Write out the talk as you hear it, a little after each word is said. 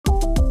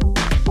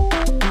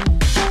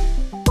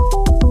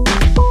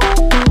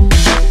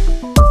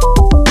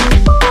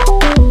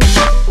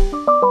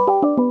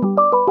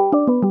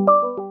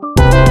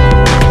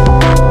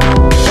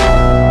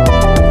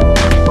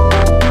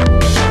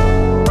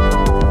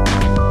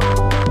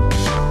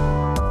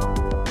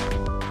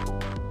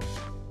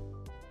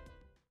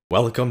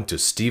Welcome to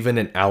Steven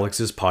and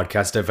Alex's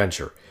podcast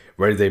adventure,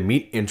 where they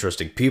meet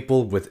interesting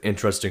people with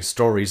interesting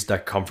stories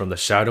that come from the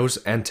shadows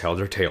and tell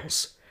their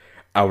tales.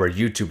 Our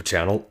YouTube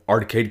channel,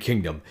 Arcade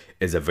Kingdom,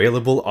 is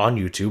available on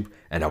YouTube,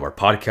 and our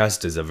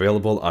podcast is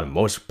available on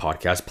most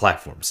podcast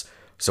platforms.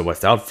 So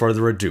without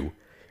further ado,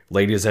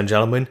 ladies and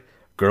gentlemen,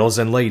 girls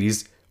and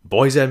ladies,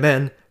 boys and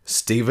men,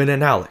 Steven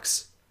and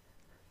Alex.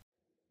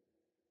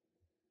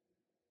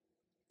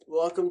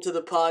 Welcome to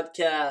the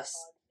podcast.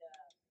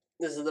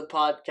 This is the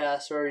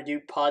podcast where we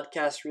do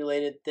podcast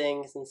related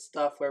things and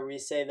stuff where we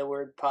say the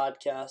word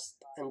podcast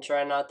and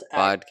try not to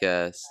act.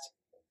 Podcast.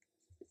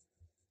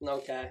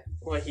 Okay,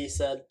 what he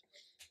said.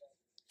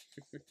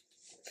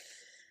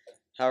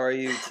 How are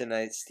you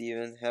tonight,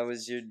 Steven? How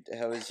was your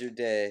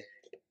day?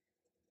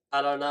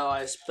 I don't know,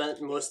 I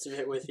spent most of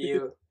it with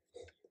you.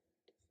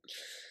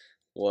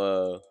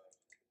 Whoa.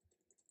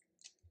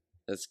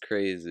 That's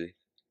crazy.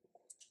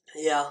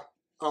 Yeah,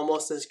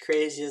 almost as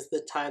crazy as the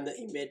time that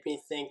you made me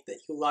think that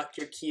you locked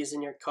your keys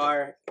in your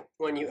car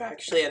when you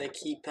actually had a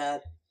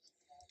keypad.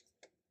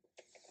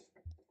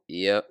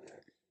 Yep.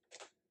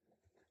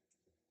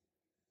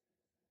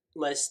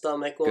 My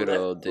stomach will Good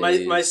old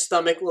days. my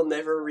stomach will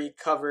never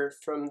recover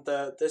from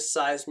the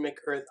seismic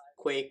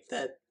earthquake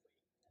that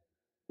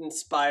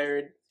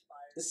inspired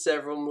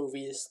several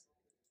movies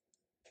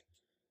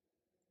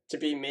to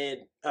be made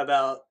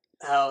about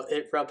how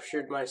it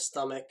ruptured my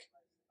stomach.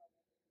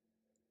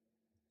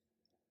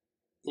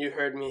 You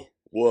heard me.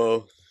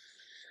 Whoa.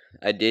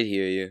 I did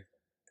hear you.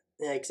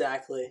 Yeah,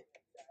 exactly.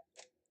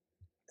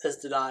 As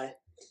did I.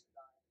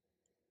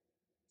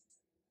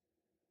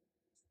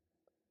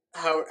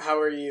 How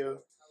are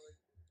you?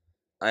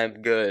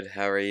 I'm good.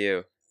 How are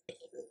you?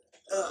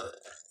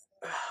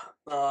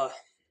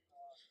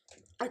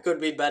 I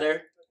could be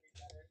better,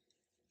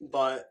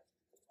 but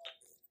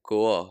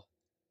Cool.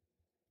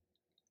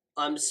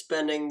 I'm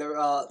spending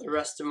the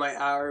rest of my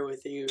hour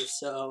with you,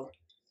 so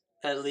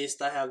at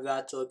least I have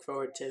that to look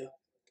forward to.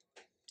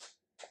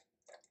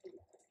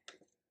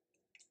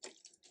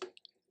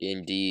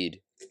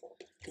 Indeed.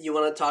 You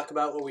want to talk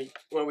about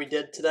what we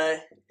did today,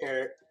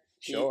 or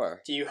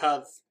Sure. Do you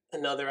have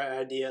another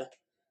idea?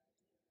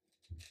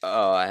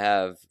 Oh, I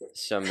have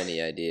so many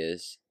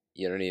ideas.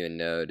 You don't even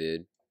know,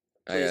 dude.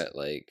 I Please. got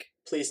like...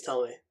 Please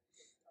tell me.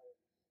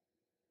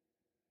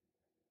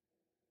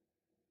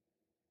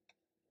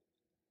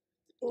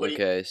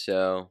 Okay,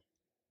 so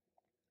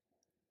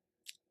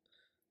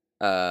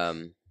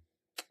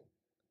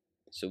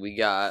we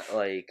got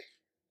like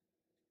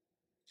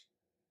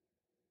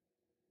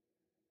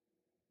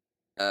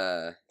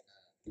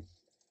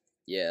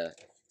yeah.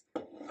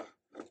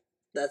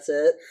 That's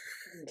it.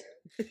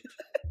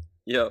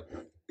 Yep.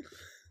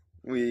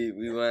 We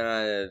went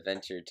on an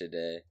adventure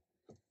today.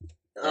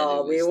 We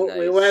nice.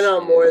 went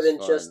on It more was than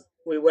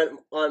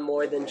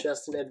fun.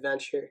 just an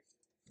adventure.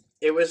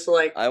 It was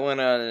like we went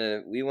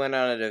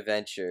on an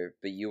adventure,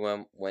 but you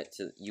went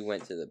to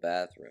the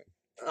bathroom.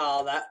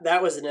 oh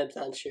that was an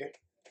adventure.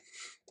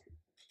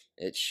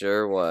 It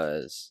sure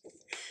was.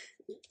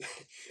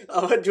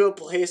 I went to a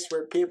place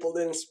where people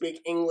didn't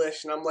speak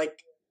English, and I'm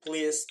like,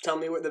 please tell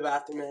me where the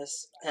bathroom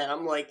is. And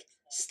I'm like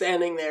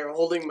standing there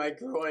holding my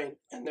groin,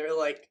 and they're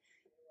like,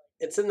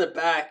 it's in the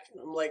back.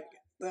 And I'm like,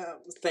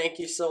 thank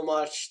you so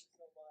much.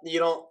 You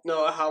don't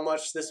know how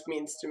much this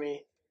means to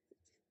me.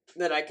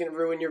 That I can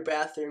ruin your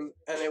bathroom,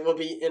 and it will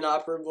be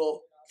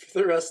inoperable for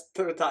the rest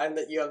of the time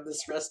that you have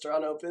this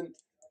restaurant open.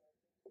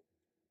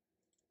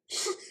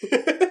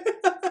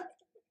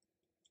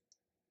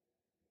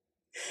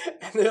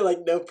 And they're like,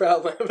 no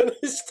problem, have a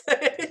nice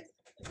day.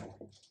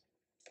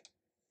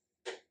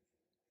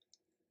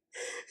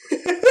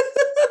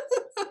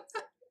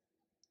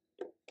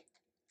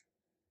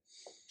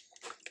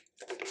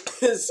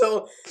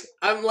 So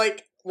I'm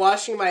like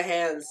washing my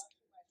hands,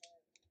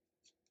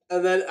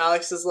 and then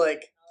Alex is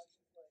like,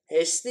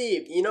 hey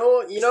Steve, you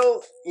know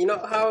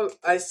how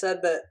I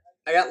said that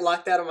I got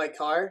locked out of my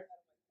car?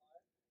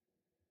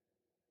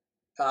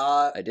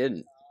 I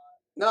didn't.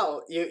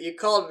 No, you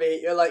called me.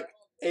 You're like,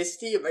 hey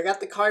Steve, I got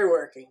the car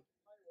working.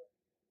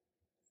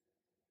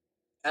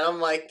 And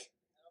I'm like,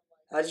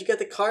 how'd you get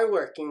the car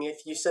working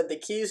if you said the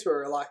keys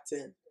were locked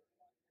in?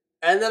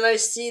 And then I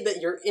see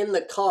that you're in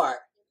the car.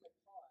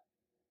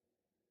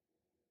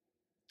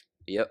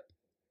 Yep.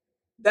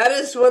 That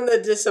is when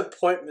the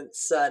disappointment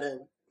set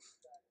in.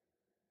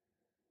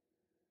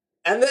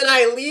 And then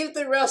I leave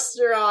the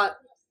restaurant,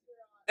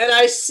 and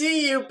I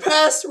see you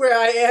pass where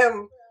I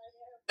am,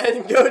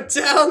 and go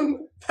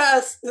down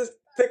past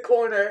the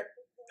corner,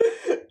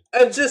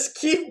 and just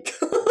keep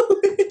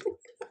going.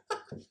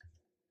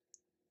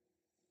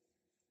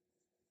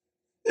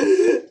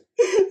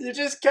 You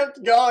just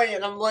kept going,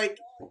 and I'm like,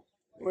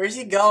 where's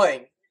he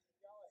going?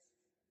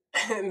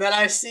 And then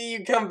I see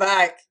you come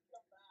back,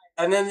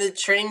 and then the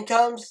train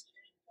comes,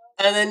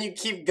 and then you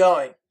keep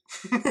going.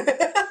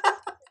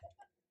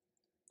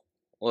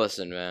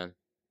 Listen, man.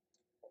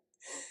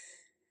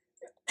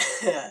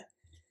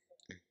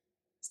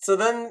 So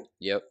then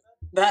Yep.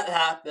 that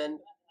happened,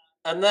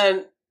 and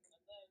then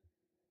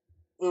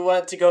we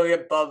went to go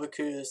get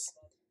barbecues.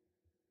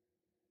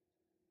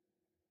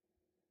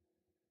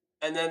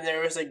 And then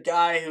there was a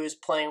guy who was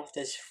playing with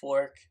his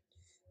fork.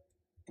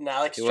 And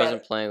Alex He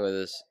wasn't playing with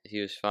us.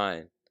 He was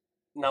fine.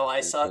 No,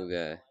 He's a cool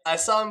guy. I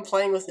saw him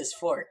playing with his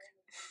fork.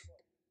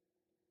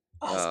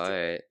 Oh,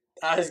 alright.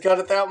 I was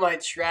gonna throw out my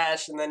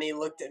trash, and then he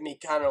looked at me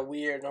kind of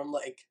weird, and I'm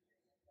like,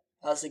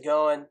 how's it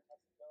going?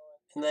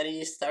 And then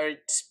he started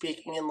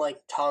speaking in, like,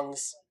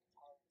 tongues.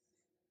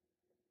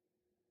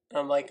 And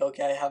I'm like,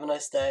 okay, have a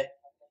nice day.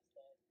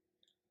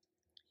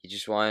 He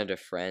just wanted a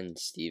friend,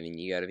 Steven.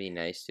 You gotta be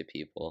nice to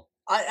people.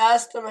 I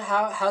asked him,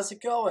 how's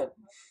it going?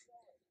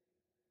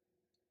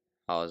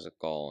 How's it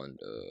going,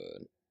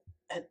 dude?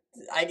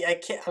 I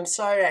can't, I'm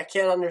sorry, I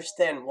can't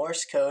understand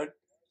Morse code.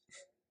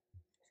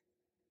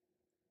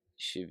 You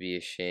should be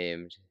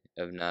ashamed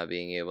of not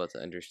being able to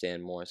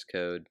understand Morse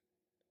code.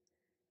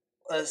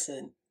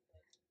 Listen,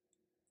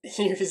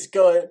 he was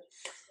going.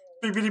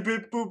 I'm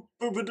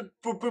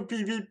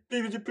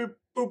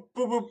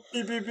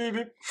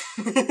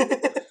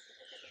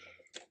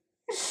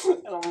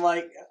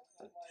like,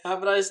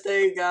 have a nice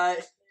day, guy.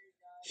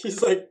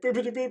 He's like,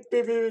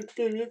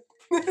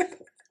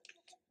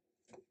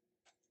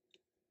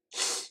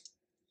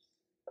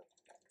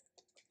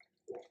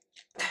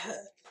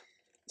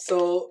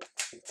 so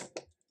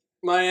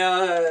my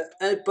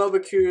at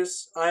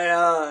barbecues,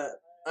 I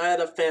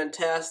had a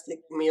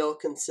fantastic meal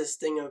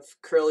consisting of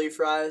curly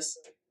fries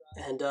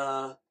and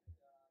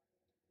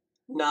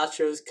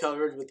nachos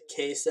covered with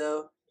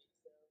queso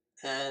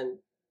and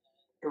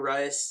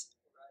rice.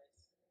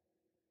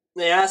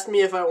 They asked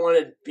me if I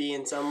wanted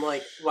beans. I'm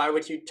like, why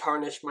would you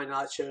tarnish my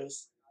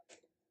nachos?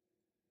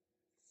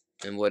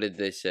 And what did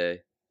they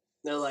say?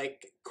 They're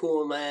like,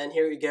 cool, man,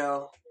 here we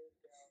go.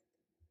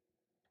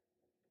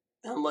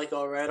 I'm like,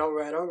 all right.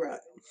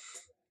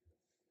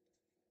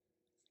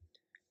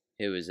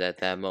 It was at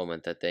that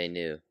moment that they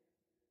knew.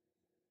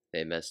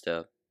 They messed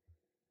up.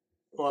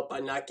 What, by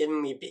not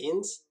giving me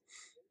beans?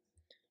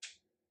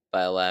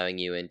 By allowing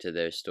you into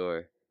their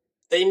store.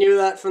 They knew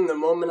that from the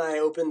moment I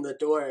opened the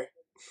door.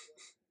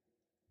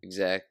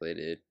 Exactly,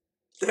 dude.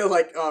 They're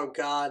like, oh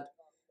god,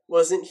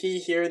 wasn't he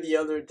here the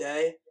other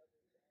day?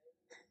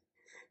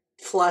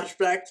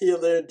 Flashback to the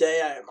other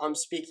day, I'm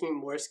speaking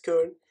Morse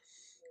code.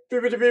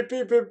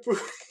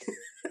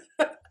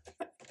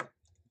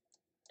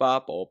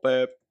 Bopple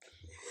bip.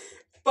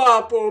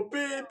 Bopple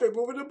bip,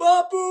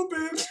 bopple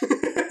bip.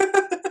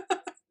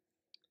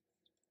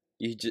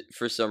 You just,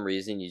 for some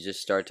reason, you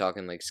just start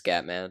talking like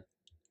Scatman.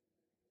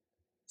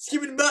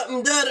 Skibbity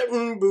bottom dada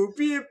boop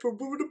beep boop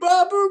boop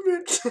bopple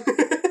bip.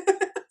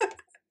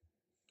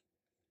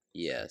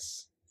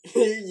 Yes.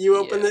 You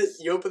open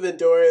the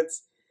door,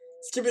 it's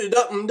skibbity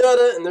bottom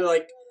dada, and they're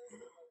like,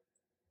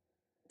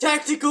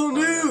 tactical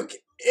nuke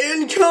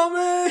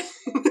incoming.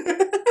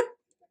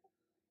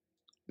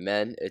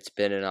 Men, it's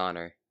been an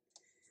honor.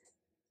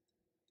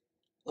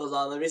 Hold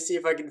on, let me see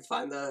if I can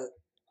find the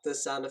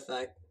sound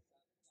effect.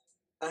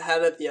 I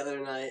had it the other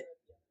night.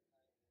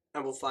 I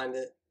will find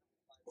it.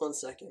 1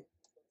 second.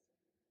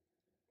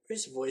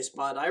 Where's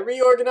VoiceBot? I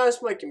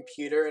reorganized my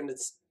computer and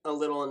it's a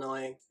little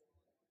annoying.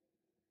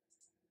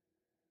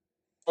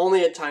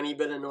 Only a tiny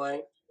bit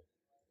annoying.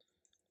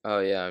 Oh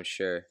yeah, I'm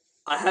sure.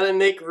 I had to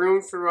make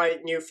room for my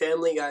new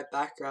Family Guy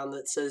background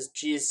that says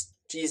Jeez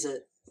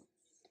it.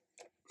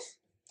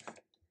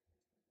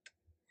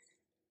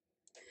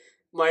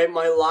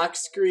 My lock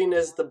screen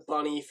is the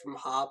bunny from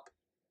Hop.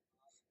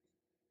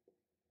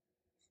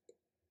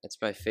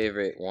 That's my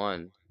favorite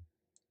one.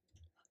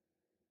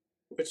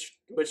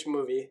 Which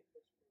movie?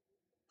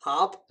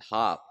 Hop?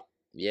 Hop.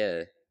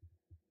 Yeah.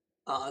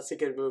 Oh, that's a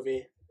good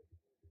movie.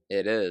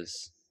 It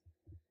is.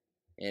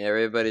 And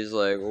everybody's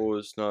like, oh,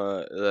 it's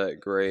not that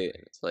great.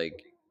 It's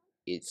like,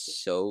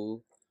 it's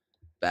so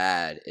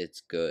bad,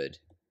 it's good.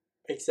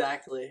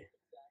 Exactly.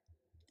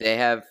 They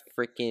have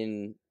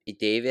freaking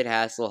David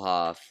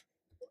Hasselhoff,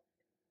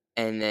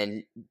 and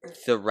then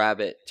the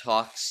rabbit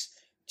talks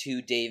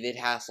to David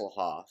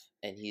Hasselhoff,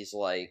 and he's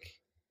like,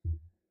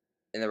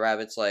 and the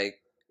rabbit's like,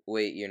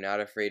 wait, you're not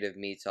afraid of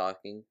me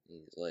talking?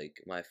 He's like,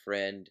 my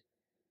friend,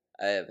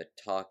 I have a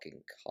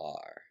talking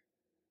car.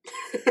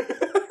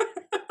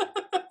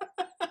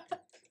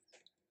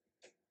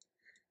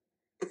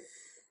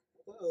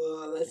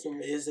 Oh, that's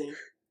amazing.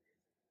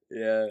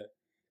 Yeah.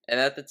 And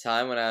at the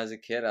time when I was a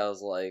kid, I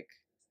was like,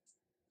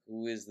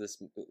 who is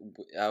this?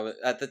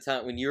 At the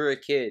time, when you were a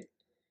kid,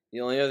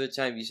 the only other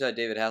time you saw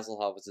David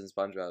Hasselhoff was in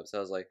SpongeBob. So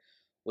I was like,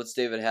 what's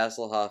David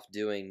Hasselhoff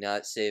doing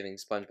not saving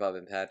SpongeBob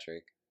and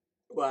Patrick?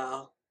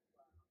 Wow.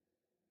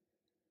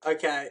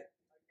 Okay.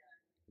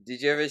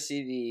 Did you ever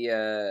see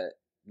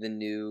the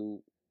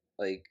new,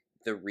 like,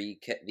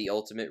 the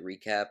ultimate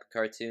recap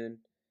cartoon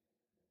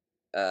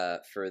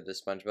for the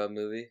SpongeBob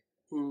movie?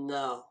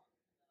 No.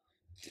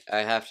 I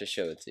have to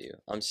show it to you.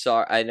 I'm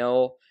sorry. I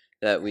know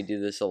that we do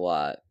this a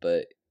lot,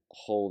 but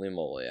holy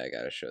moly, I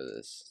gotta show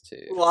this to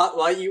you.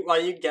 While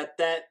you get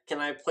that, can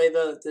I play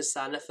the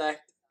sound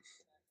effect?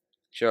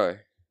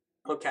 Sure.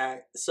 Okay.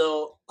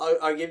 So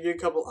I'll give you a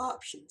couple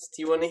options.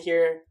 Do you want to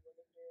hear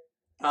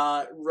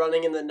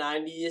running in the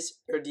 90s,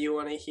 or do you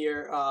want to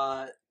hear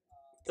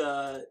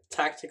the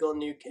tactical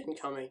nuke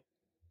incoming?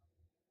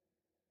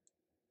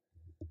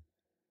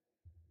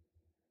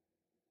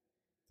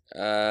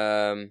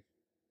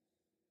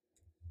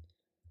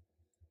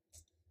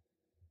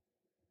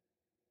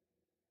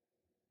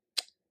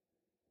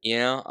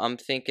 I'm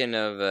thinking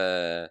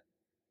of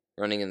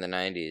running in the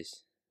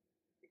 90s.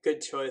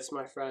 Good choice,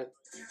 my friend.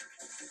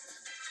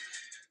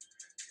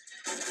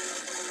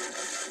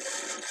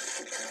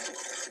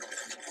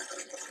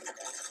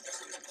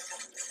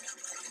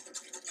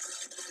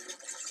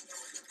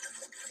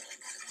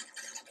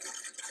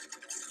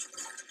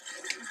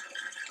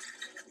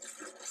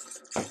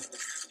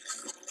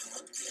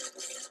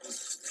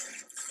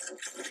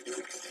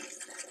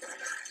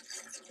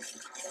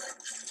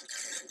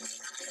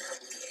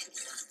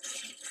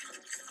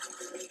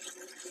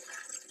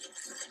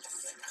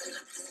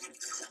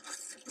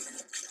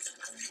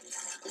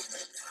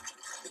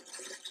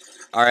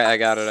 All right, I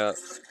got it up.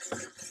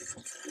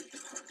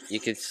 You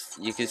could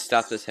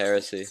stop this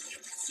heresy.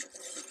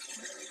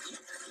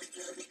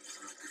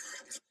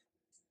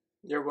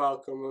 You're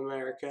welcome,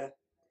 America.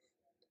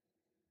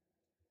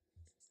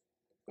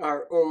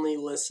 Our only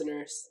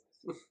listeners.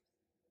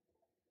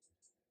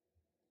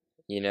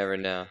 You never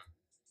know.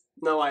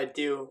 No, I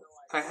do.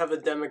 I have a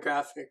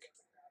demographic.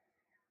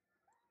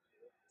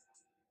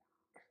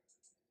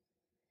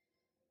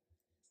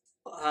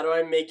 How do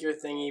I make your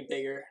thingy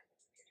bigger?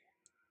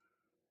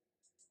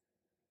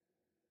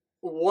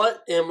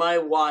 What am I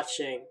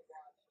watching?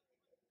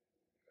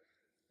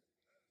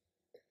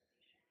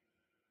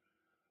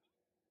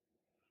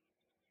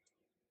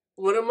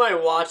 What am I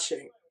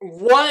watching?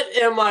 What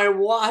am I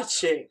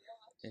watching?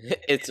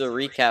 It's a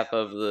recap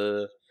of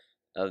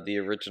the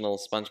original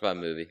SpongeBob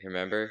movie.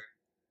 Remember?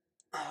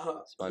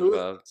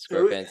 SpongeBob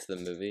SquarePants the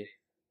movie.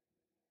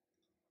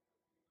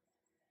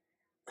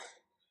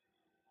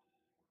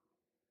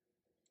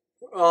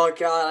 Oh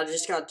god, I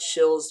just got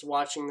chills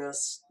watching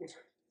this.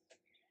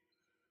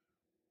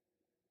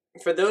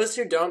 For those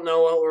who don't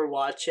know what we're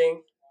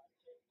watching,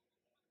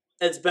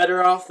 it's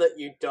better off that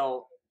you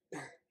don't.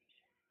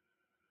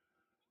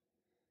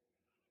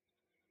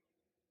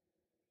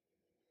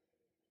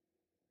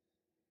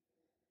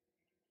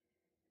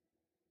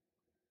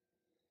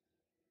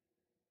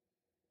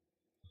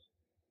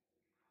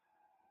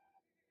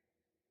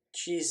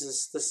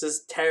 Jesus, this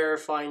is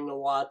terrifying to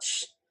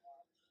watch.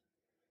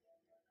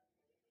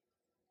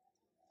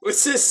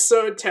 This is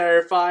so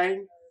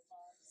terrifying.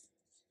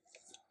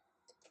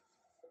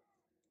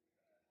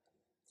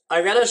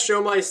 I gotta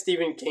show my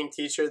Stephen King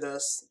teacher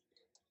this.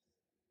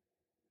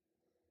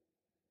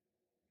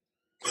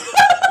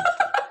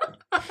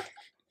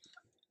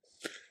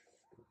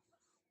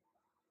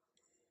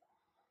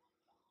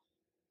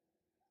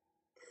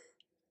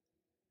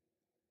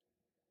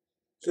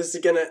 This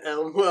is gonna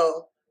end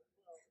well.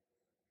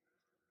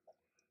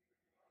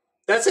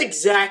 That's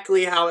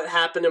exactly how it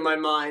happened in my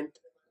mind.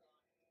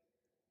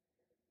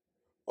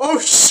 Oh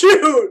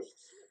shoot!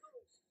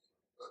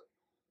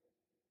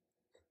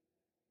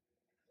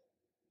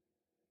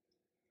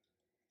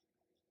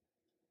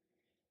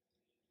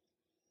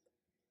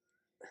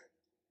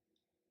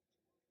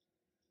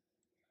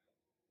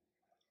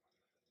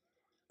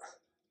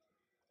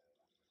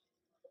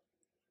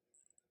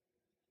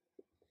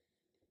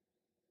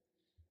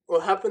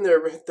 What happened there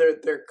with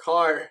their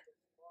car?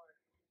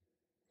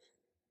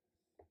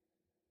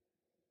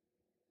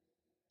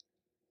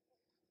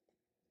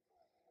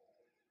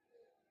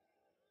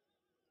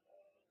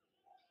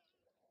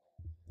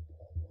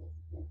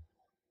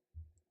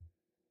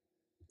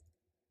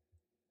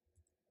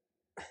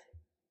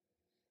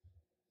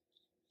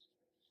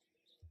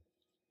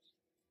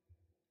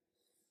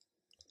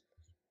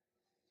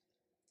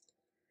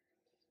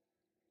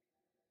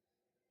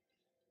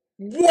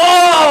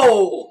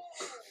 Whoa!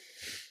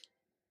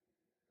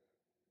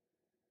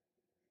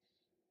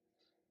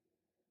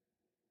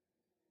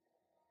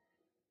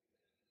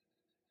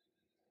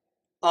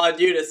 Oh,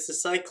 dude, it's the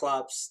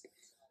Cyclops.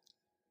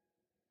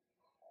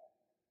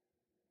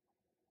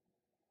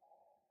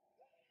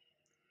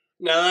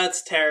 Now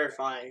that's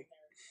terrifying.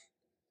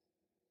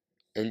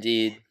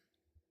 Indeed.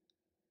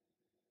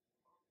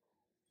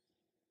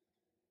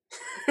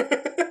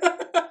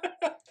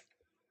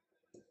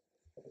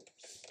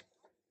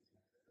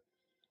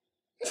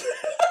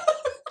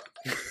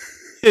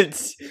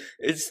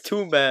 It's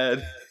too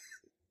bad.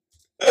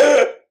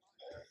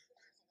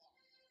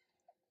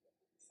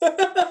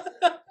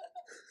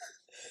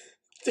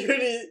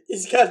 Dude,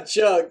 he's got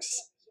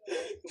jugs.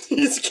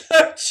 He's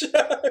got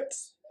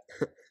jugs.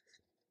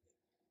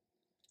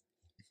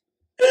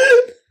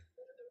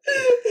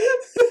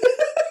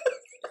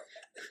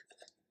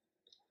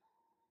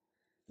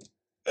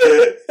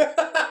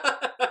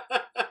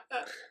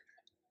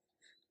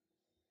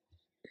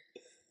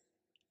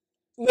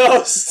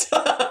 No,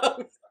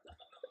 stop.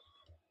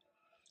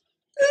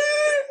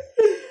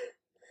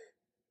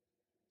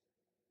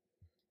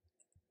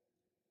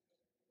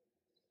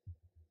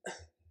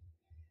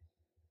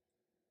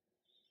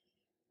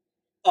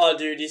 Oh,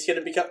 dude, he's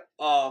gonna become.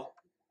 Oh.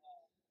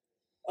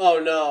 Oh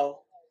no.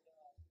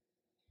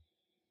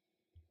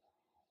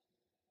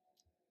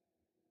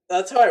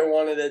 That's how I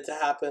wanted it to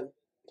happen.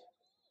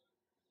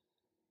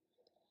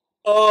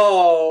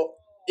 Oh,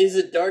 he's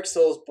a Dark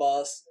Souls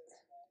boss.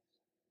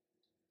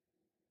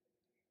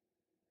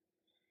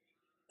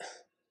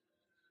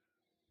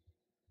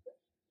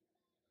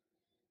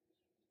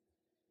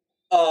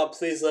 Oh,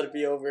 please let it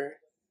be over.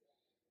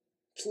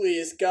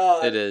 Please,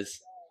 God. It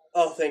is.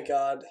 Oh, thank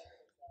God.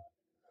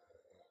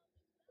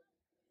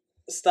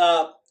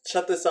 Stop.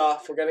 Shut this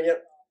off. We're gonna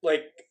get,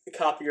 like,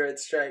 copyright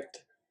striked.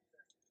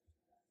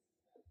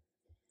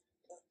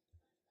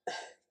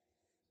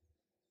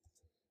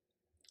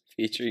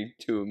 Featuring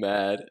Too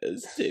Mad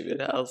as David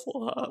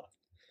Hasselhoff.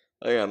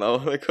 Hang on, I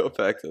want to go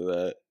back to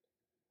that.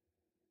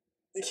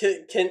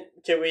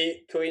 Can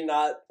we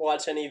not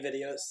watch any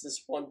videos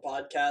this one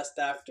podcast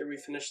after we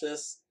finish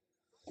this?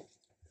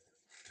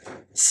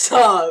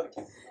 Stop.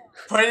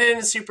 Put it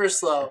in super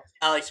slow.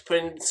 Alex,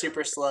 put it in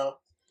super slow.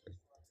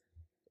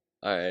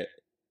 Alright.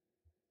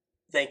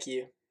 Thank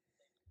you.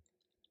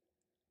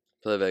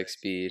 Playback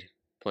speed,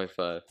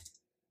 0.5.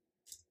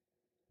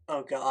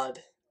 Oh God.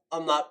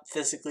 I'm not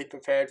physically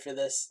prepared for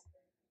this.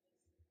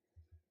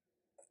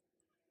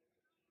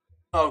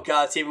 Oh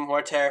God, it's even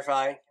more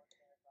terrifying.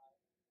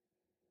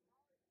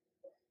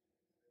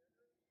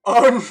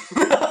 Oh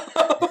no!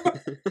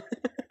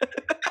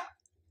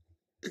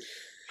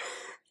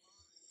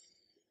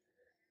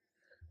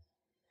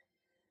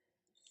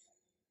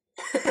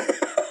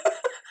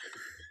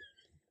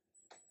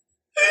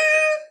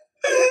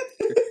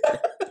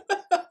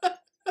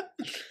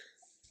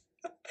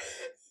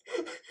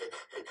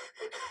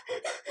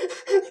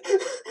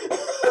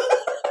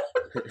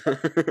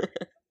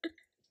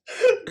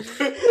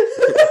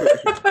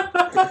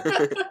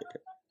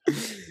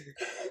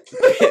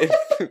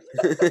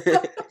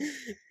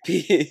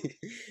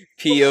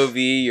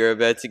 POV, you're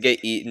about to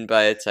get eaten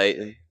by a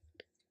titan.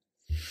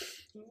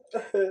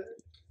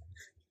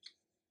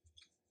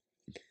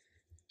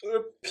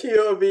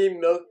 POV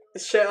milk.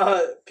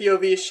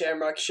 POV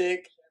Shamrock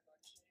Shake.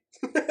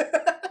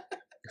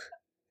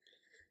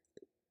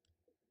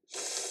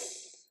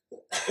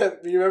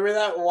 You remember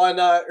that one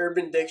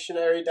Urban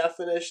Dictionary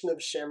definition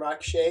of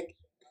Shamrock Shake?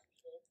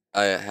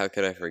 How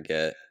could I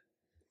forget?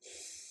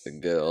 The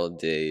good old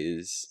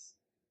days.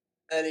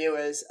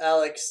 Anyways,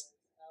 Alex,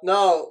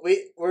 no,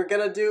 we're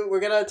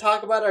gonna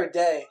talk about our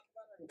day.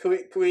 Can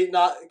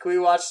we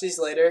watch these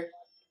later?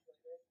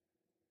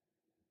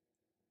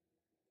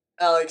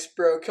 Alex,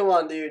 bro, come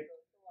on, dude.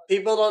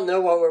 People don't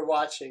know what we're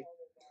watching.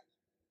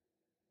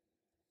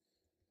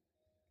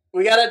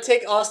 We gotta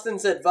take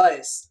Austin's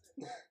advice.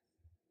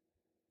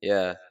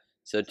 Yeah.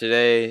 So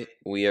today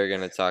we are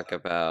gonna talk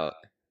about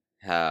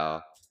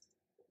how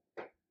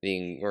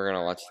we're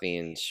gonna watch the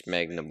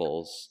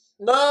Inschmagnables.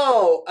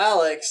 No,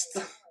 Alex.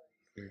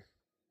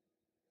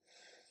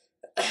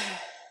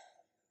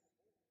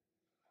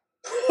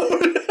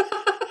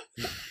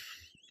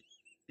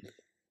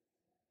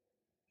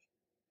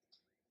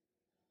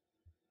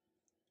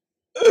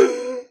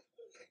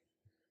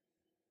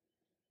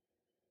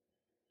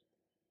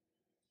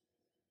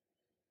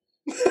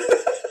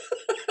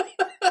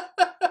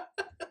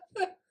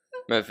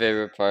 My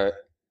favorite part.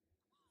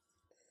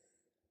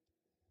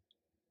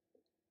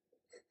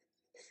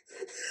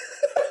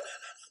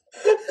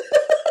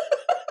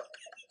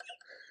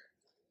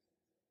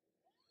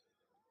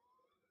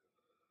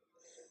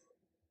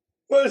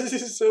 Why is he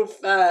so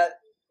fat?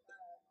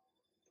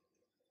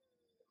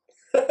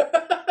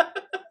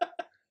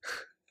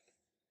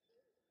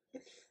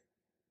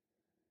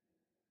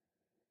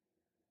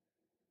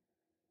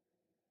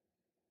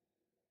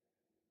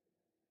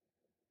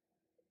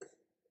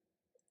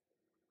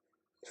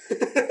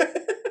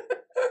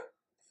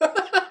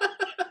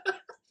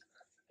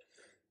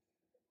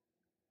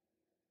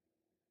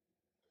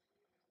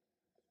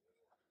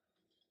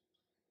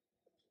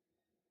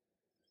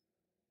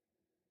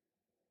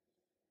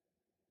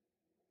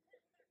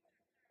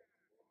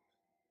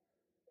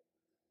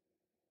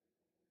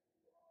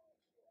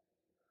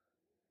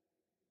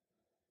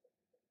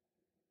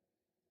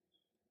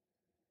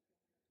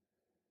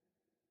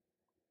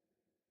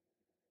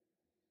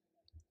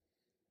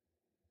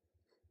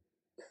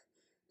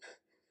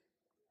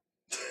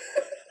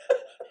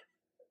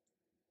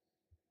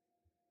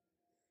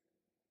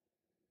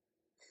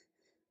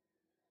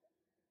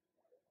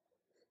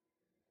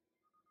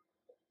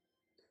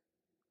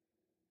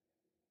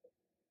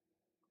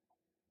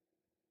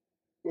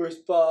 Where's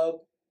Bob?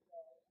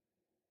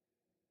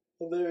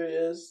 Oh, there he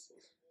is.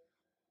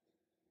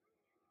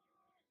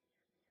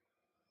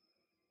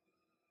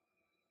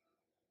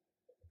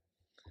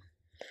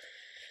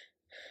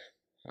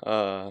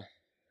 Uh,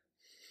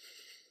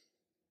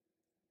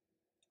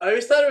 I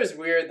always thought it was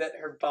weird that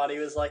her body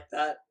was like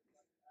that.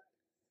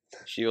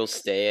 she will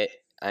stay.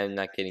 I'm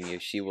not kidding you.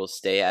 She will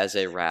stay as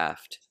a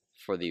raft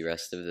for the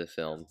rest of the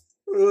film.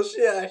 Will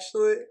she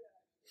actually?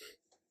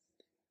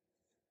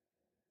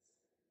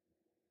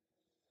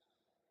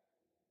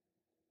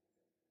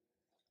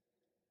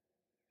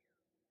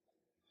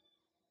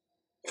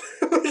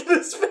 Look at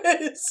his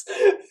face.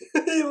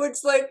 He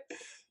looks like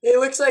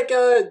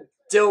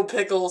dill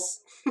pickles.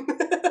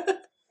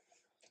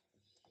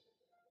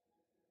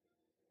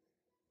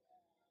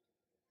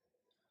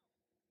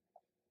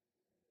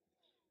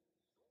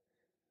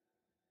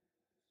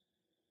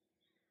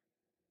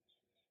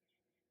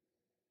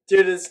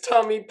 Dude, it's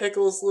Tommy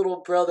Pickles'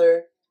 little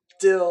brother,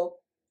 Dill.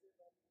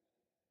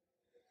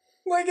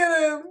 Look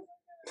at him.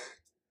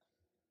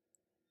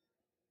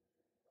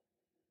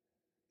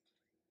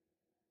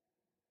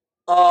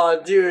 Aw,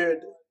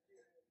 dude.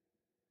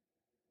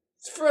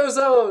 It's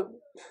Frozone.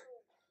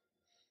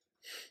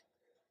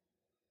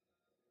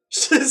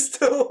 She's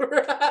still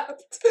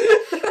wrapped.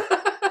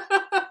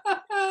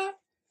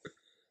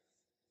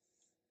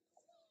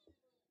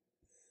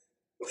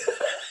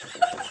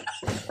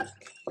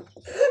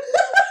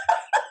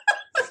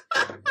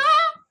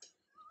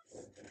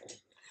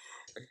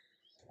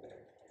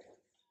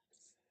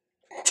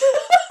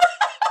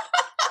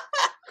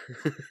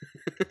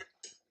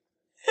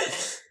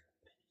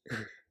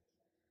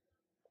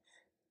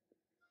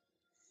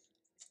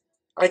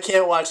 I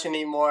can't watch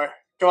anymore.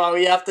 Come on,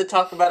 we have to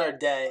talk about our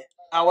day.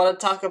 I want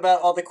to talk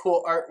about all the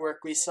cool artwork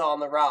we saw on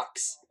the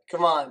rocks.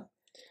 Come on.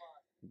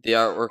 The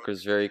artwork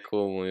was very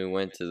cool when we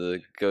went to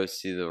go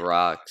see the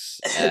rocks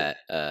at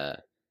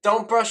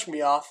Don't brush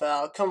me off,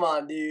 Al. Come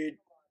on, dude.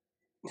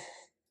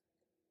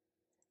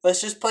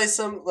 Let's play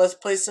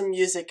some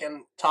music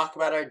and talk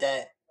about our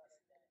day.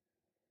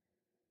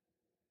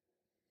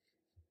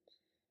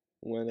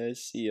 When I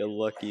see a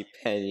lucky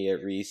penny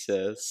at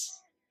recess.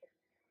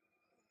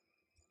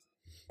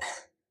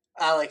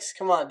 Alex,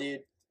 come on,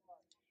 dude.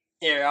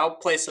 Here, I'll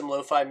play some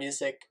lo-fi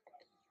music.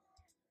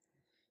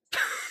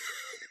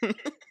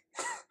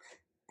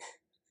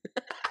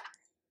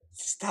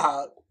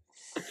 Stop.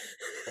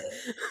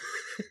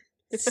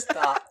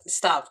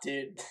 Stop,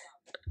 dude.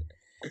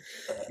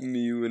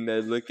 Me when I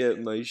look at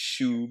my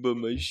shoe, but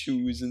my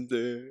shoe isn't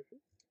there.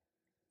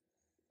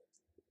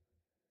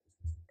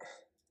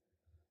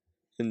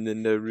 And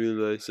then I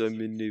realize I'm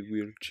in a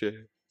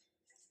wheelchair.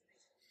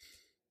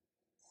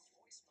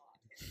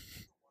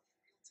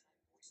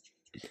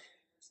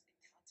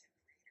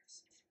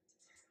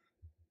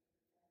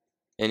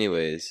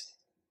 Anyways,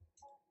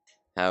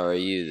 how are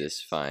you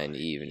this fine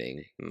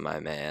evening,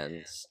 my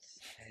mans?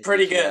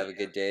 Pretty Did you good. have a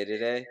good day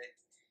today?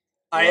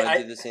 I You want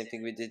to do the same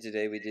thing we did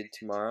today, we did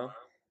tomorrow?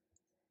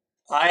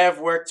 I have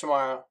work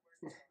tomorrow.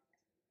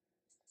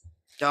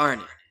 Darn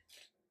it.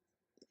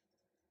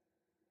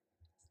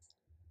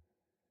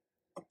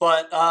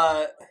 But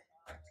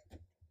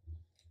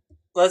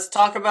let's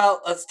talk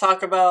about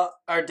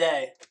our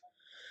day.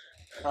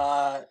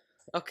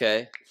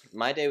 Okay,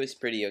 my day was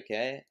pretty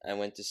okay. I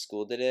went to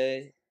school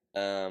today.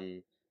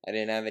 I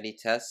didn't have any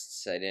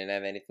tests. I didn't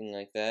have anything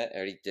like that. I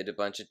already did a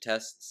bunch of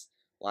tests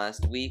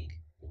last week,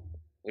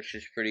 which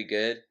was pretty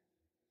good.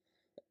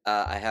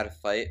 I had a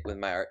fight with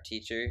my art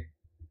teacher.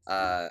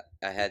 I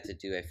had to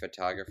do a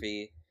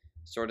photography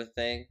sort of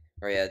thing,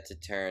 where I had to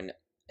turn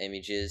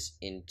images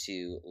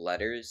into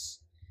letters.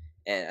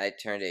 And I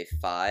turned a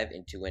 5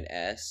 into an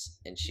S,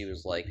 and she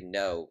was like,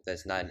 no,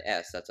 that's not an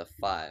S, that's a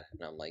 5.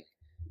 And I'm like,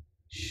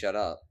 shut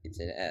up,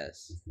 it's an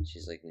S.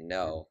 She's like,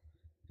 no.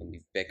 And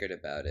we bickered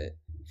about it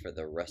for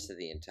the rest of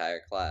the entire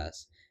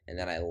class. And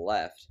then I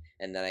left,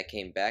 and then I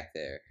came back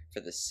there for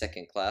the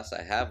second class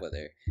I have with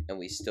her, and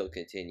we still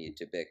continued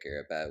to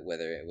bicker about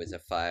whether it was a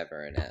 5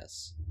 or an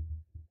S.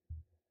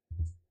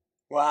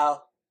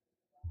 Wow.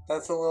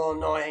 That's a little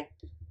annoying.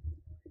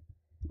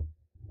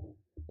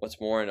 What's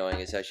more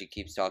annoying is how she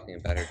keeps talking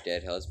about her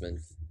dead husband.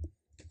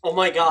 Oh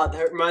my god,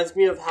 that reminds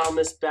me of how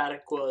Miss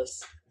Baddock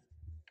was.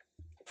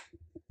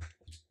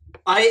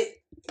 I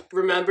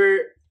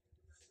remember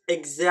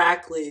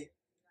exactly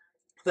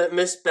that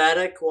Miss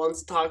Baddock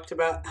once talked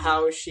about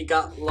how she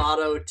got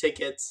lotto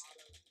tickets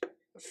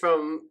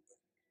from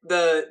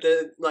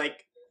the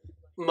like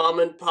mom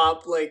and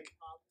pop like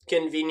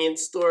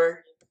convenience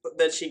store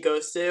that she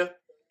goes to,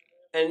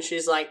 and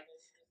she's like,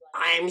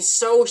 I'm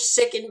so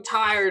sick and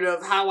tired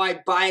of how I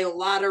buy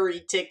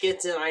lottery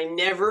tickets and I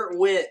never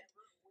win.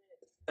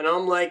 And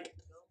I'm like,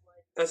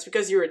 that's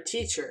because you're a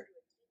teacher.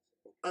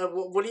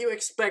 What do you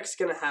expect's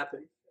gonna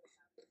happen?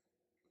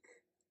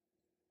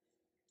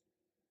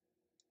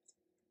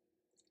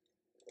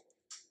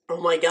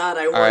 Oh my god,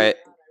 I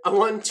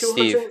won 200.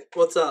 Steve.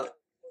 What's up?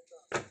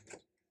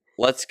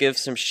 Let's give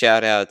some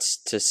shout outs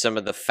to some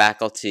of the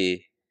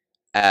faculty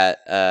at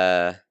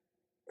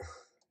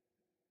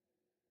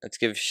let's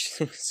give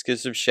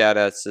some shout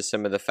outs to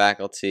some of the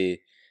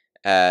faculty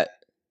at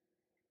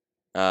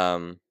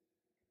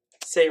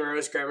St.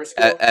 Rose Grammar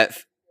School.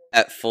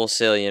 at Full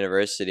Sail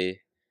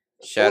University.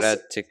 Shout out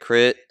to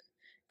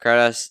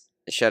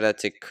shout out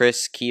to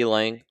Chris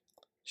Keeling.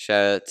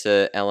 Shout out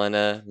to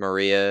Elena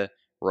Maria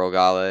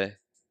Rogale.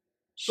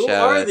 Who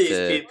are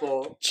these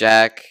people?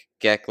 Jack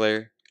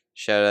Geckler.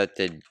 Shout out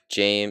to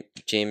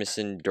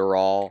Jameson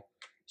Dural.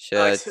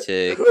 Shout out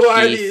to who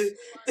are Keith. these?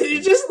 Did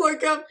you just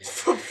look up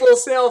Full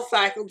Sail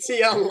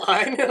faculty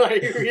online and are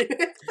you reading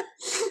it?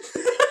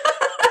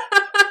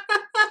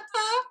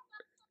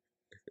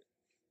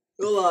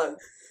 Hold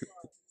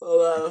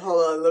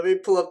on. Let me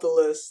pull up the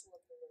list.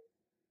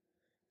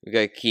 We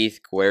got Keith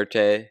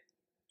Guerte,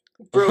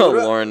 Bro,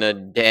 Lorna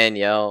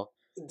Danielle,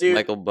 dude,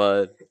 Michael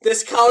Budd,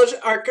 this college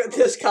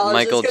is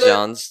Michael gonna this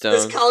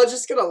Johnstone, college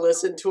is gonna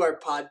listen to our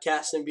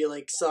podcast and be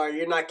like, sorry,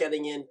 you're not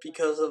getting in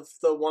because of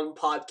the one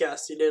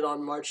podcast you did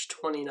on March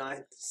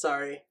 29th.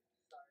 Sorry.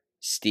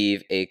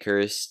 Steve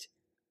Akerst.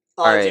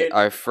 Oh, All right, dude.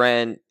 our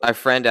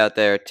friend out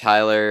there,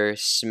 Tyler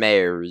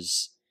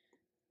Smayers.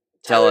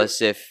 Tell Tyler-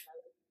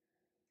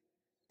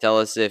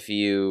 us if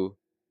you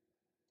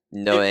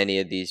know any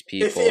of these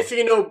people. If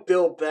you know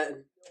Bill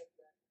Benton.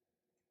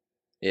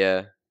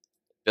 Yeah,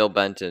 Bill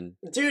Benton.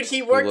 Dude,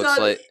 he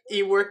looks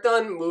worked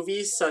on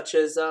movies such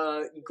as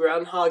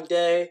Groundhog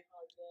Day,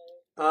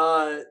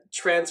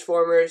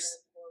 Transformers,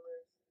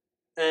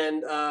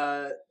 and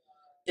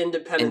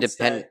Independence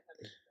Day.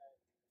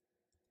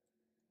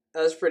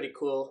 That was pretty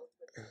cool.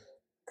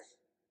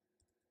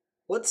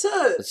 What's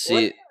Let's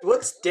see.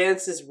 what's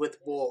Dances with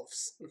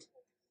Wolves?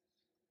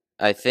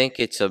 I think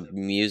it's a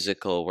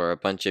musical where a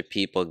bunch of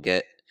people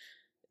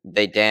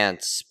they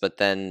dance, but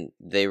then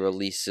they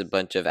release a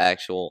bunch of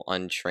actual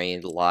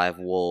untrained live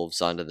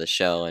wolves onto the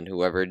show, and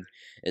whoever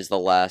is the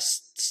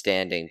last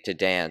standing to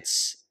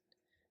dance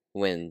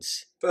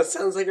wins. That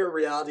sounds like a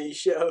reality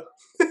show.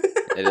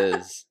 It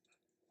is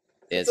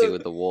Dancing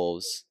with the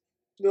Wolves.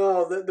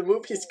 No, the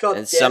movie's called.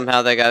 And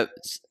somehow they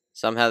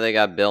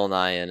got Bill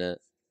Nye in it.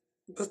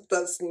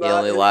 That's He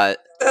not. only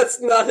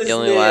That's not his he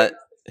only name.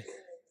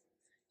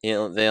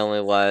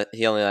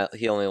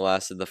 he only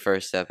lasted the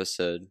first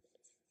episode.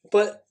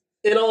 But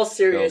in all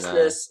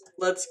seriousness,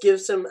 let's give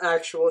some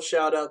actual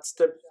shout outs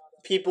to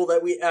people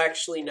that we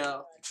actually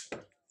know.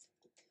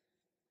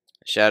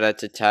 Shout out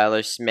to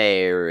Tyler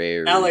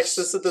Smayers. Alex,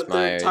 this is the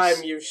third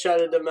time you've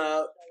shouted him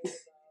out.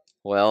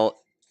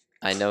 Well,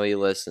 I know he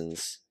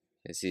listens,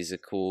 because he's a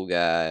cool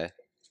guy.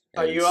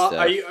 Are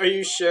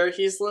you sure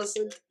he's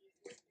listened?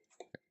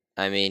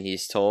 I mean,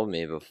 he's told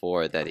me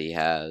before that he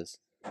has.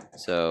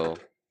 So,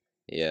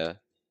 yeah.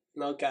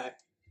 Okay.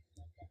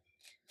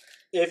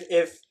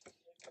 If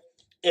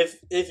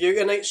you're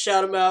gonna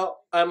shout him out,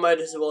 I might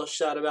as well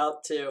shout him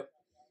out too.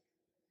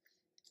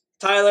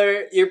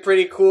 Tyler, you're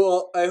pretty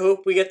cool. I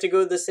hope we get to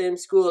go to the same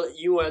school that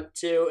you went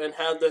to and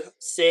have the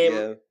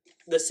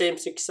same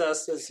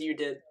success as you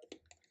did.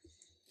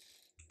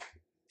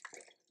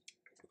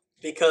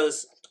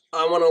 Because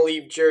I want to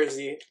leave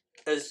Jersey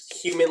as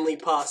humanly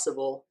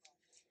possible.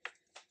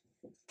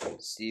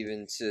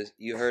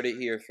 You heard it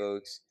here,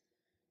 folks.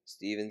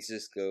 Steven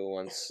Cisco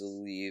wants to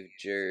leave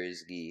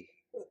Jersey.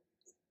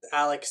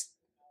 Alex,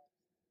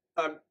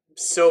 I'm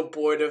so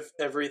bored of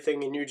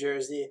everything in New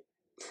Jersey.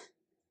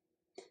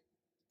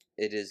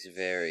 It is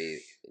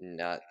very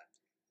not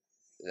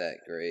that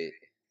great.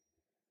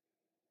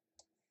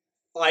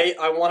 I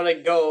want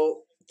to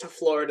go to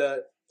Florida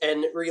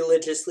and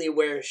religiously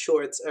wear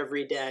shorts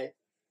every day.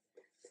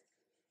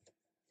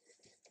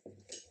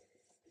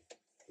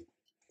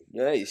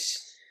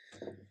 Nice.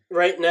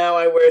 Right now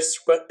I wear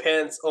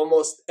sweatpants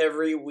almost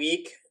every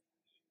week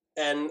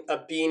and a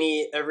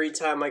beanie every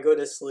time I go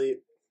to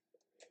sleep.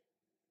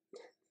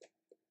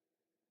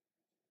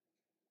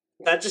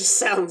 That just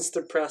sounds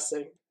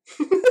depressing.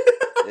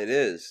 It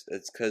is.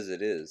 It's 'cause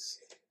it is.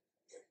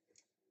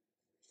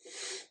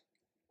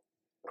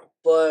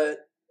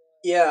 But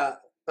yeah,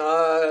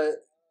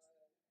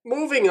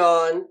 moving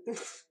on.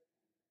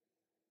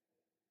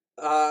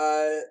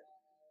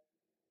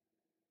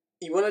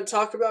 You want to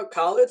talk about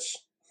college?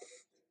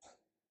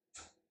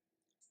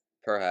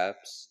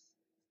 Perhaps.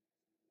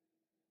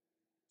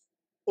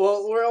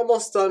 Well, we're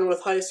almost done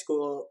with high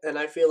school, and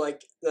I feel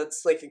like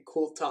that's like a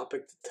cool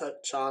topic to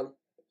touch on.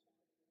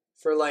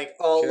 For like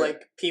all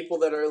like people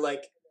that are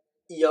like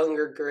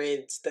younger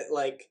grades that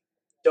like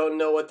don't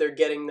know what they're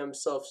getting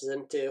themselves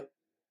into.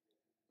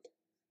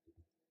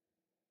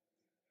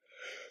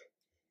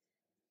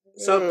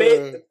 So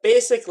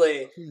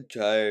basically, I'm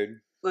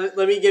tired. let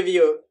me give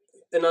you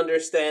an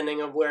understanding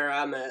of where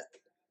I'm at.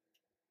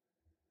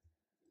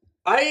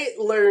 I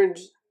learned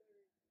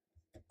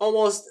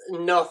almost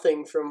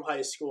nothing from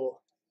high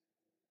school.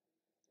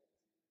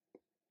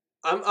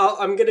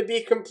 I'm gonna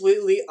be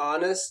completely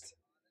honest.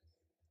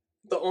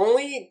 The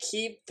only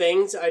key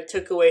things I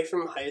took away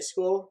from high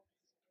school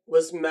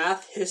was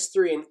math,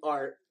 history, and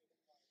art.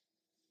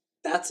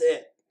 That's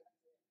it.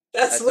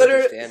 That's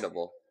literally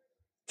understandable.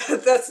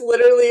 That's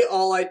literally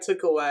all I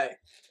took away.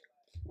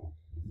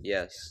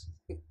 Yes.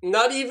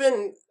 Not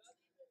even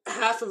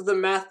half of the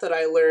math that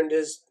I learned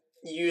is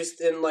used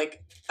in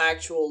like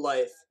actual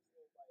life.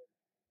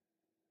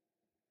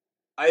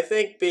 I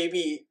think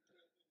baby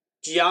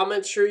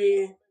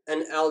geometry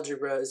and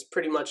algebra is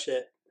pretty much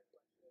it.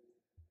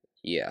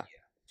 Yeah.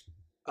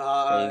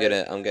 I'm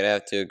gonna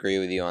have to agree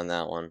with you on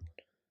that one.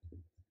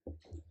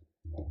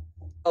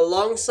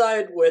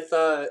 Alongside with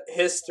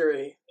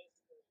history,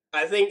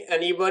 I think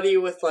anybody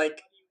with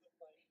like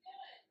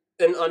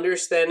an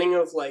understanding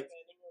of like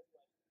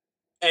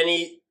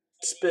any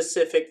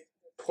specific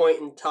point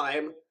in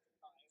time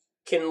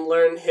can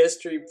learn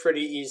history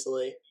pretty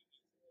easily.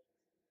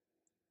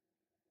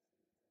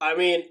 I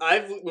mean,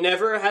 I've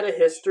never had a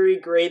history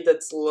grade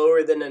that's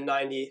lower than a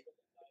 90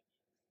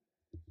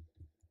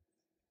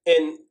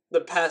 in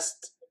the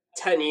past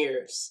 10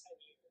 years.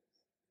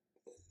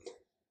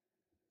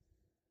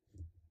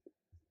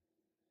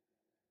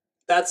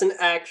 That's an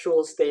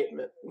actual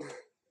statement.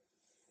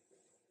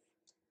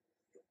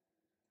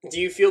 Do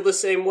you feel the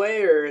same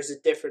way, or is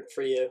it different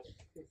for you?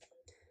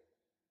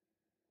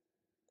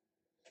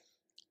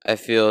 I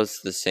feel it's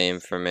the same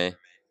for me.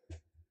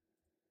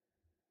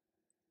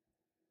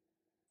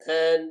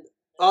 And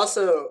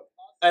also,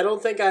 I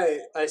don't think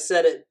I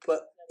said it,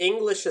 but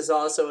English is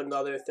also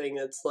another thing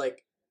that's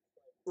like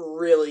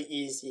really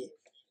easy.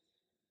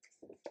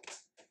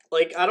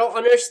 Like I don't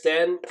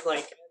understand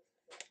like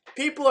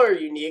people are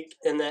unique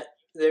in that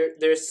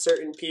there's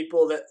certain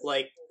people that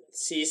like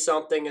see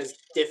something as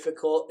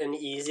difficult and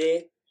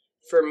easy.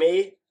 For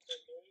me,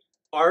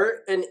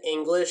 art and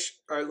English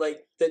are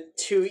like the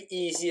two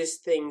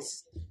easiest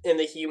things in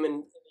the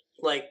human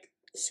like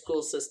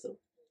school system.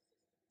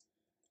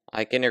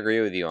 I can agree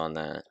with you on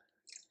that.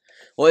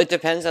 Well, it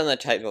depends on the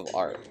type of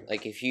art.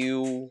 Like if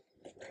you're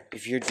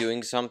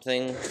doing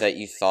something that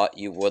you thought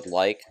you would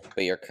like,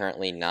 but you're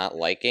currently not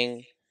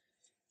liking,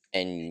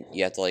 and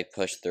you have to like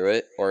push through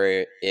it,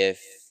 or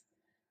if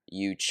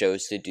you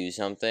chose to do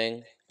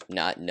something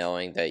not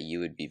knowing that you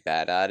would be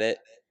bad at it,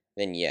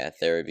 then yeah,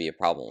 there would be a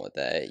problem with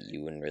that.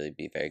 You wouldn't really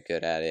be very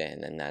good at it,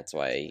 and then that's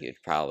why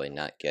you'd probably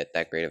not get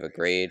that great of a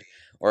grade,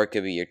 or it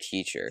could be your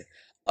teacher.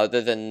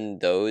 Other than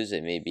those,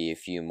 and maybe a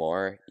few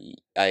more,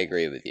 I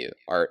agree with you.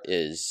 Art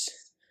is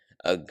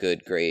a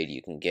good grade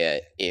you can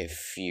get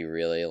if you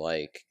really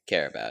like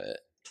care about it.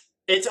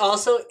 It's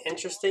also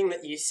interesting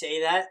that you say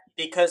that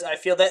because I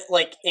feel that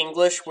like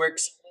English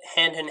works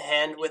hand in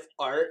hand with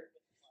art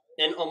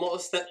and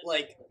almost that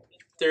like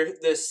they're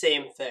the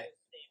same thing.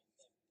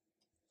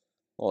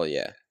 Well,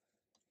 yeah.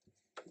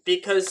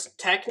 Because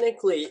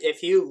technically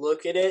if you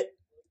look at it,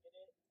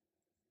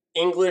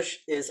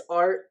 English is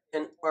art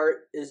and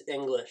art is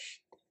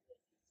English.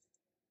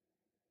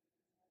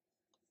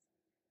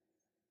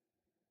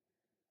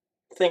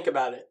 Think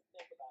about it.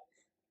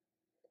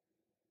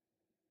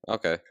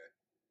 Okay.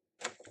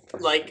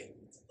 Like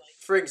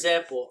for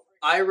example,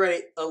 I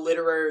write a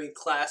literary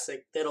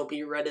classic that'll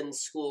be read in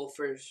school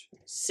for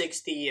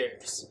 60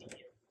 years.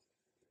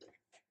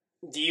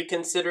 Do you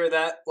consider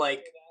that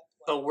like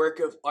a work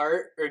of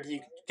art, or do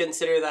you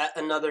consider that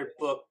another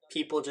book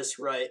people just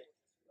write?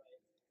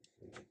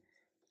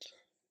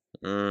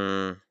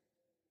 Mm,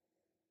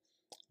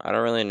 I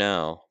don't really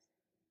know.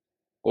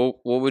 What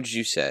would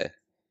you say?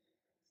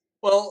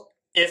 Well,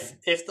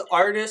 if the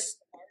artist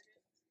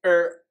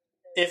or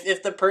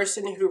if the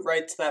person who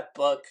writes that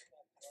book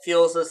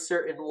feels a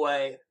certain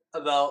way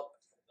about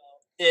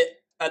it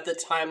at the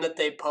time that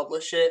they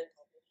publish it,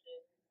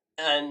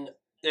 and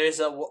there's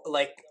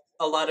like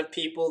a lot of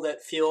people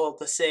that feel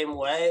the same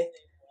way,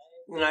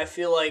 then I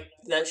feel like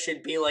that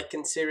should be like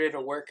considered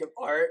a work of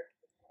art.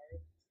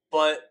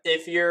 But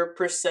if your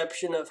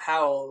perception of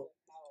how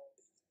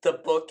the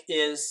book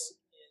is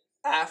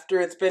after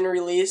it's been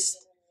released,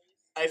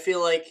 I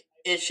feel like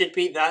it should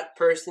be that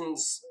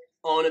person's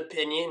own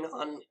opinion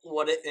on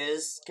what it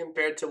is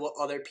compared to what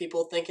other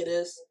people think it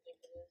is.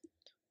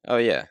 Oh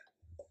yeah.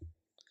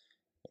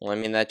 Well, I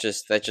mean that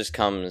just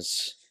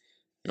comes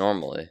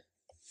normally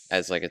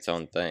as like its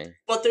own thing.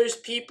 But there's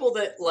people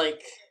that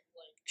like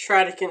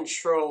try to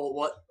control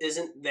what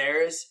isn't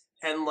theirs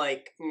and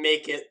like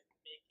make it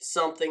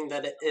something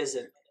that it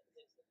isn't.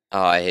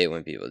 Oh, I hate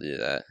when people do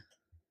that.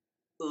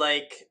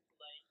 Like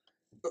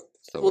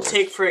It's the we'll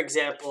take worst. for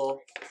example,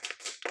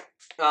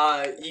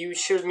 you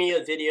showed me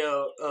a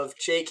video of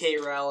J.K.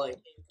 Rowling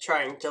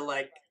trying to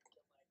like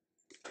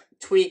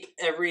tweak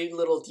every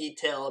little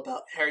detail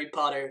about Harry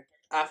Potter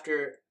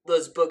after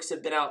those books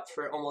have been out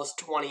for almost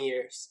 20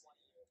 years.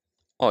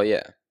 Oh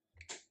yeah.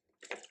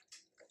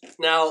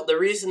 Now, the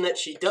reason that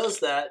she does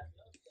that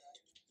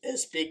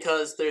is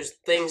because there's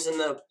things in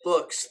the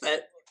books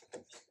that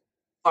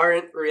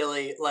aren't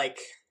really like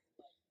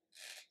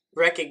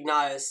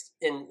recognized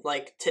in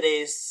like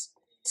today's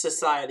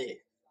society.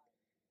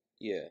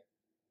 Yeah.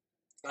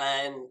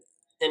 And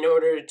in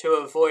order to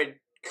avoid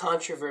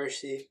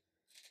controversy,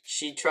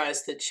 she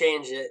tries to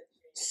change it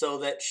so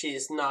that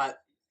she's not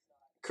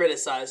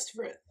criticized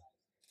for it.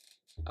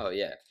 Oh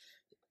yeah.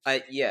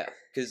 Yeah,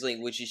 because like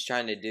what she's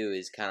trying to do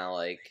is kind of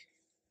like,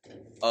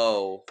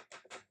 oh,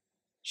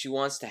 she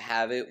wants to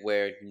have it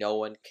where no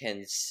one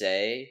can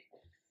say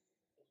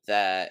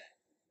that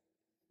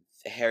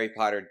Harry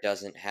Potter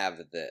doesn't have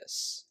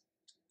this.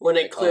 When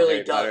it Like, oh, clearly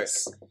Harry Potter.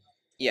 does.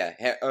 Yeah,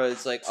 or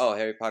it's like, oh,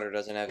 Harry Potter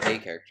doesn't have gay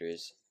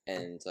characters,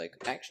 and it's like,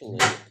 actually,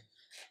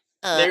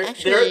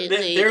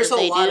 There's a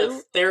lot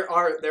of there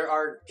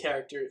are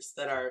characters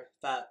that are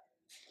that.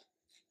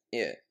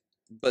 yeah.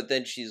 But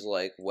then she's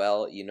like,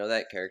 well, you know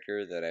that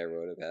character that I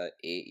wrote about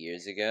 8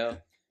 years ago?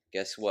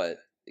 Guess what?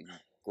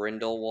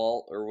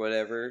 Grindelwald or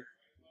whatever,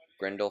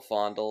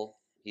 Grindelfondel,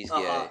 he's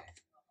Uh-huh. gay.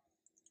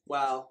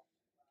 Wow.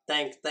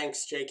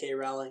 Thanks J.K.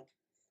 Rowling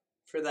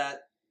for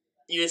that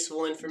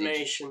useful Did you,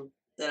 information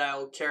that I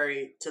will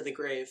carry to the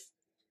grave.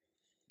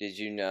 Did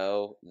you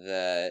know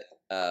that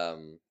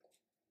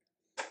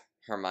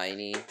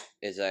Hermione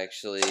is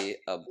actually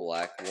a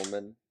black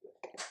woman?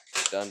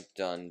 Dun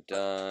dun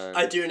dun.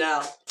 I do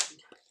now.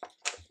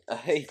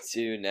 I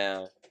do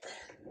now.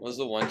 What was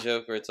the one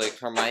joke where it's like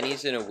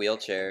Hermione's in a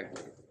wheelchair?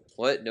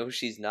 What? No,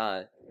 she's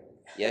not.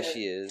 Yes,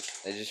 she is.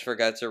 I just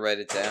forgot to write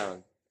it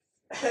down.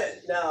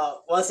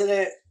 No, wasn't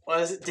it?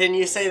 Didn't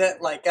you say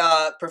that like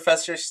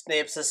Professor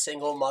Snape's a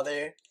single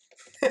mother?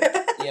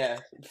 Yeah,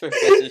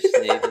 Professor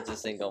Snape is a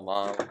single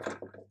mom.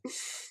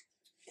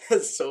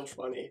 That's so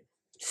funny.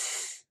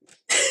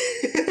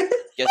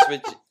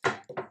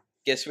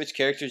 Guess which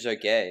characters are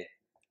gay?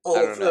 All I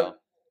of don't them. know.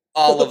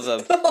 All of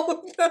them. All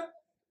of them.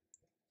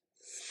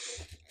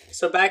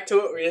 So back to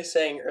what we were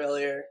saying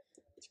earlier,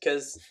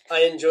 because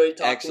I enjoyed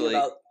talking Actually,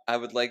 about. I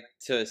would like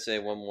to say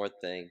one more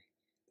thing.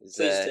 Is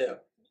Please that do.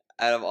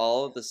 out of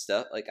all of the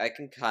stuff, like I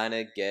can kind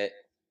of get,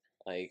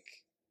 like,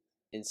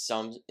 in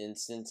some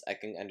instance, I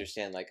can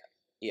understand, like,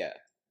 yeah,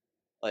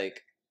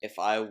 like if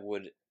I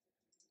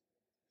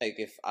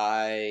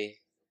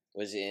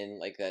was in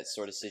like that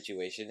sort of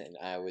situation and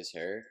I was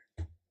her,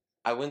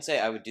 I wouldn't say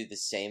I would do the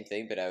same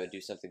thing, but I would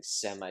do something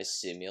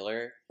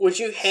semi-similar. Would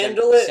you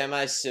handle it?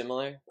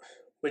 Semi-similar?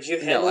 Would you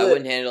handle No, it? I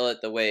wouldn't handle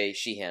it the way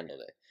she handled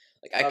it.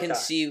 Like, I can Okay.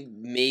 see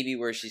maybe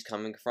where she's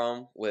coming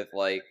from with,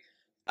 like,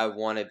 I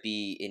want to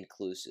be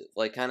inclusive.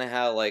 Like, kind of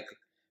how, like,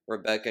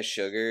 Rebecca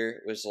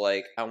Sugar was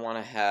like, I want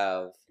to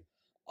have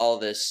all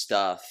this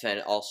stuff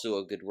and also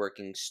a good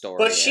working story.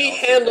 But and she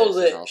also handled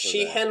this and it. also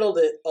She that. handled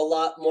it a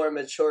lot more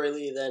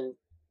maturely than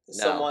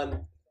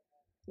someone.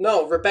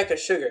 No, Rebecca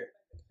Sugar.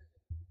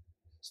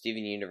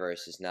 Steven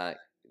Universe is not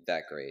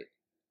that great.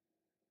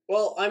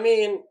 Well, I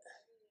mean,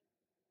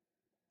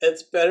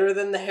 it's better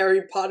than the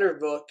Harry Potter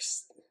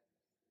books.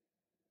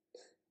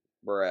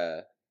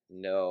 Bruh.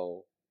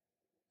 No.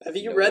 Have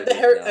you No, read it the is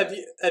Harry? not.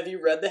 Have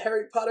you read the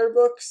Harry Potter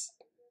books?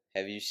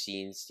 Have you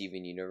seen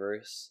Steven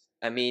Universe?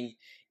 I mean,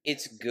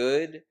 it's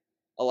good.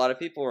 A lot of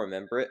people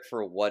remember it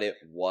for what it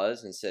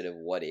was instead of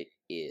what it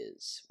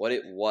is. What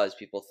it was,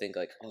 people think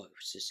like, oh, it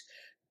was this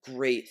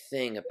great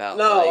thing about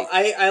No,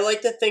 like. I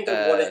like to think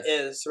of what it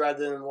is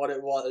rather than what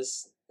it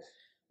was.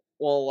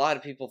 Well, a lot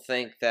of people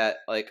think that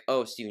like,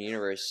 oh, Steven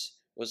Universe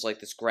was like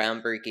this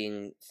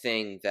groundbreaking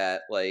thing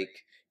that like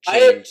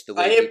changed the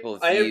way people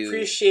view. I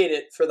appreciate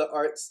it for the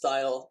art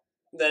style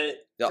that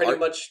it pretty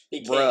much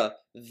became. Bruh,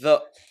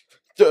 but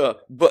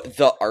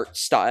the art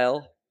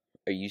style.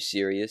 Are you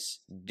serious?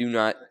 Do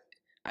not.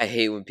 I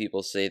hate when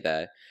people say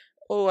that.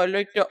 Oh, I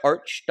like the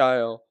art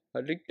style. I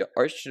like the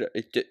art style.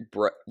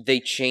 They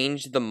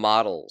change the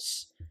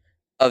models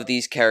of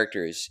these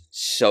characters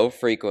so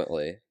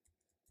frequently.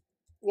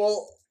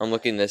 Well, I'm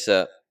looking this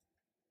up.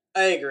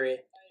 I agree.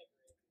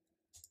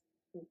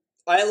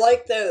 I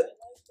like that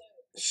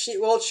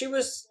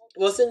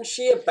wasn't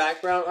she a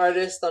background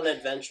artist on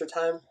Adventure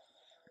Time?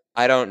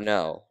 I don't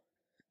know.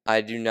 I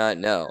do not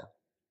know.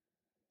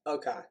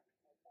 Okay.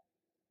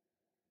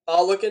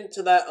 I'll look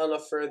into that on a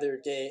further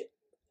date.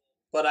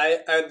 But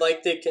I'd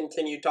like to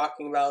continue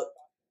talking about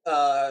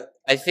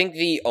I think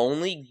the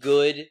only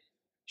good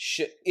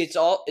it's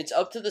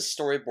up to the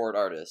storyboard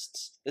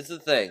artists. That's the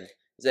thing.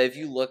 Is that if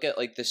you look at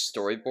like the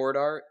storyboard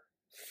art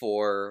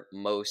for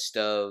most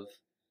of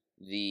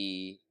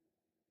the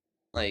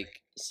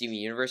like Steven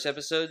Universe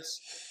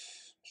episodes,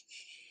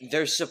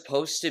 they're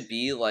supposed to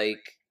be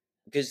like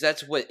because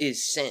that's what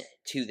is sent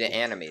to the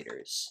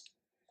animators.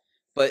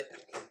 But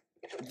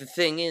the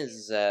thing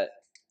is that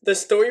the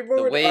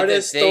storyboard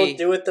artists don't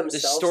do it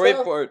themselves. The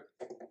storyboard.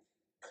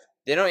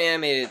 They don't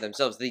animate it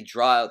themselves. They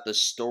draw out the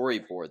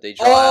storyboard. They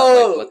draw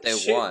out like what they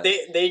want.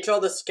 They draw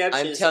the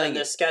sketches, and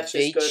the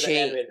sketches go to the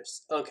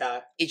animators. Okay.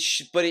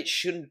 But it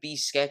shouldn't be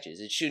sketches.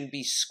 It shouldn't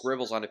be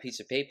scribbles on a piece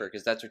of paper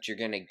because that's what you're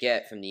gonna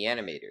get from the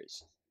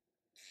animators.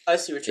 I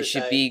see what you're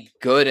saying. It should be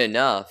good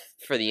enough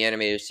for the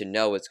animators to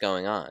know what's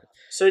going on.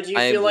 So do you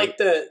feel like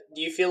the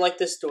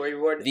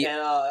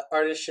storyboard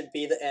artists should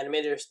be the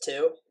animators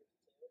too?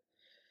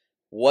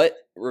 What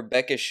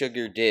Rebecca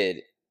Sugar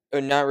did, or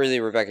not really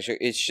Rebecca Sugar.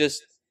 It's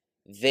just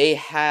they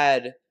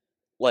had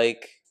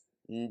like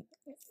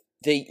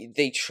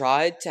they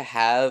tried to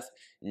have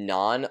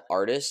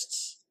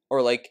non-artists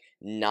or like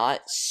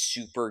not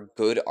super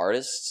good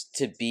artists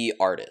to be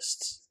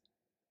artists,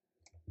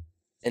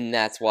 and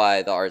that's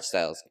why the art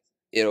styles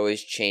it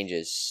always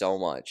changes so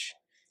much.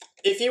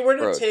 If you were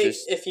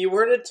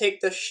to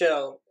take the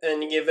show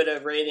and give it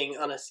a rating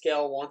on a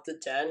scale of 1 to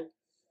 10,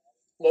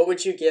 what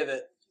would you give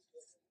it?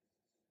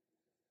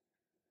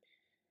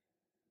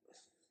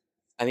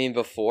 I mean,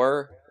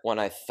 before, when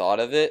I thought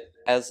of it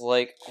as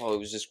like, oh, it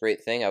was this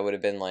great thing, I would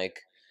have been like,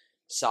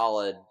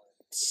 solid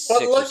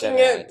 6 or 7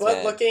 out of 10.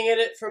 But looking at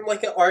it from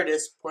like an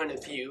artist point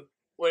of view,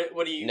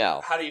 what do you? No.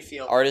 How do you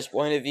feel? Artist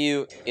point of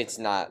view, it's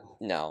not.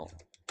 No,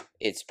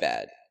 it's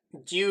bad.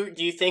 Do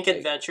you think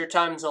Adventure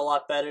Time's a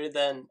lot better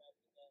than?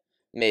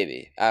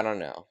 Maybe, I don't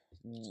know.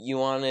 You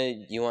want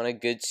a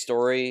good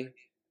story?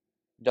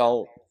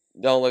 Don't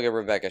look at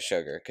Rebecca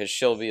Sugar because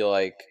she'll be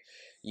like,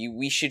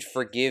 we should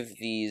forgive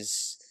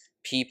these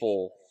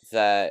people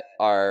that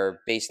are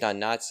based on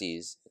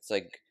Nazis. It's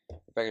like,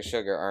 Rebecca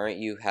Sugar, aren't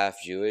you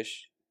half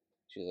Jewish?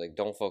 She's like,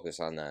 don't focus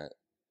on that.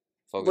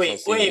 Focus on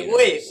Steven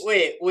Universe.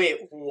 Wait,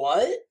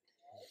 what?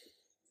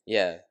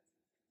 Yeah.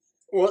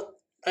 What?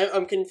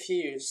 I'm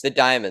confused. The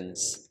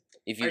diamonds.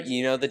 If Are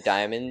you know the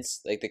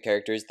diamonds, like the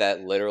characters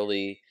that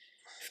literally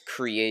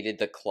created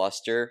the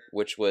cluster,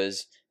 which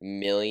was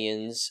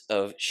millions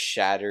of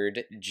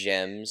shattered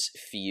gems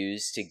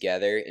fused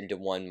together into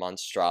one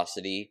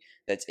monstrosity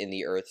that's in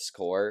the Earth's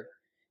core,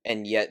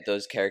 and yet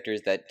those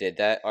characters that did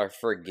that are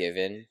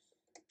forgiven.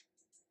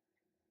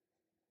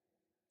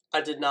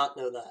 I did not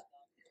know that.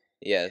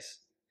 Yes.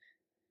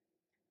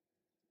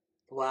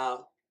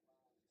 Wow.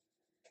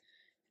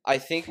 I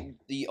think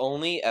the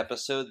only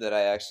episode that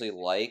I actually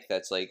like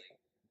that's like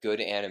good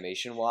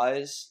animation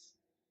wise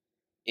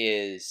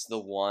is the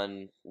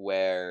one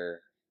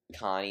where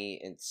Connie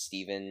and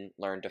Steven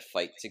learn to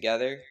fight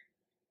together.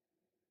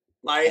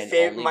 My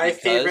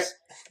favorite.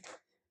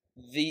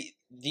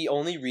 The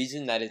only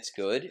reason that it's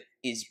good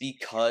is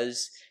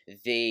because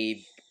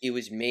it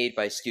was made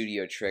by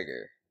Studio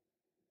Trigger.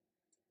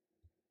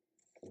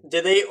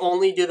 Did they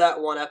only do that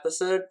one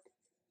episode?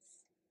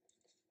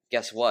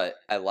 Guess what?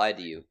 I lied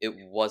to you. It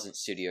wasn't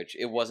Studio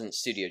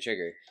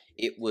Trigger.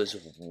 It was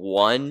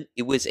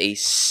a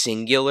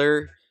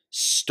singular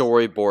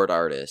storyboard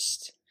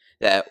artist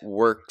that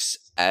works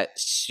at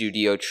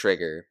Studio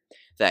Trigger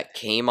that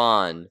came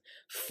on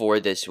for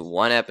this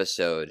one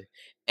episode,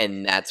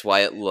 and that's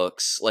why it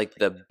looks like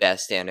the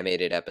best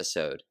animated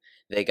episode.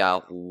 They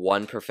got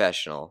one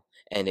professional,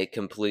 and it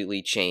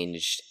completely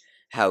changed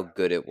how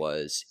good it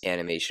was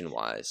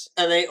animation-wise.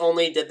 And they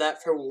only did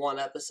that for one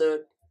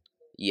episode?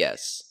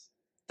 Yes.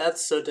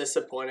 That's so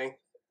disappointing.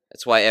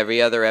 That's why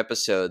every other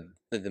episode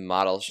the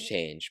models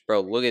change.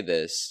 Bro, look at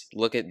this.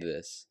 Look at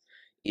this.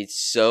 It's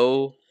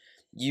so...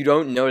 You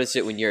don't notice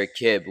it when you're a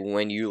kid, but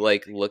when you,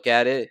 like, look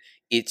at it,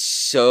 it's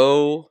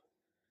so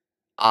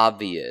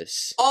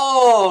obvious.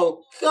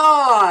 Oh,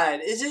 God!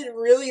 Is it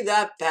really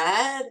that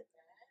bad?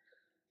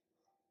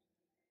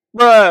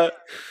 Bruh!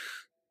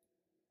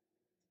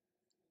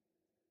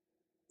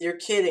 You're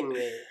kidding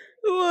me.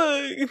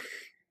 Look!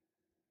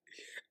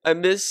 I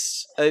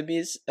miss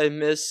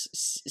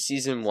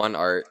season 1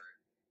 art.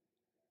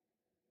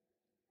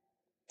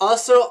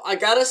 Also, I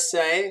gotta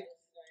say,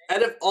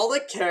 out of all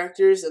the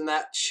characters in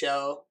that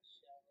show,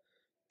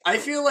 I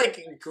feel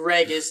like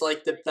Greg is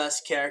like the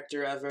best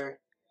character ever.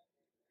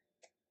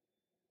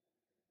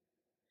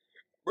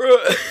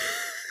 Bruh!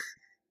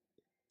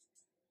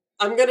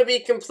 I'm gonna be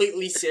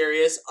completely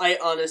serious. I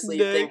honestly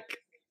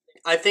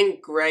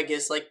think Greg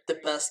is like the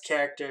best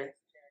character.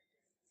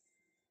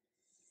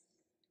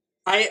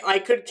 I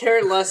could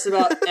care less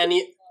about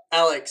any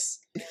Alex.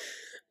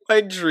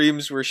 My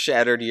dreams were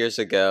shattered years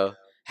ago.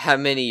 How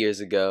many years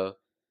ago?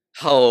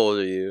 How old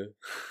are you?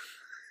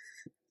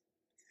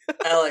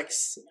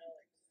 Alex.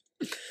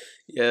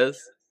 Yes?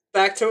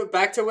 Back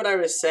to what I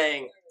was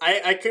saying.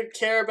 I could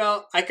care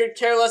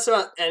less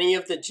about any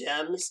of the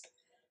gems.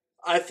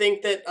 I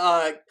think that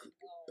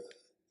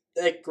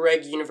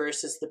Greg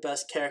Universe is the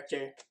best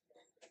character.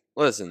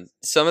 Listen,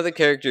 some of the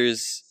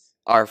characters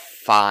are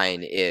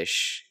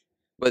fine-ish,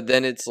 but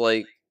then it's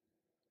like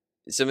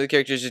some of the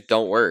characters just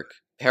don't work.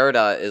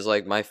 Peridot is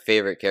like my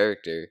favorite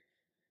character,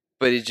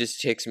 but it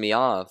just ticks me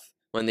off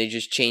when they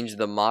just change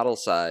the model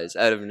size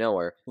out of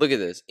nowhere. Look at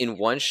this. In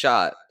one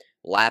shot,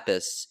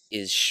 Lapis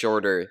is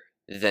shorter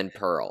than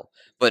Pearl,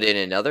 but in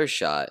another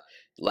shot,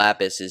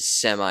 Lapis is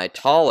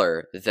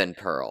semi-taller than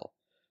Pearl.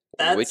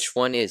 Which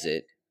one is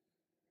it?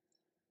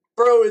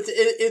 Bro,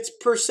 it's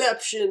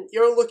perception.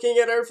 You're looking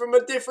at her from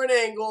a different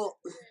angle.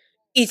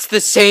 It's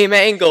the same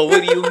angle.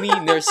 What do you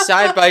mean? They're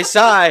side by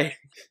side.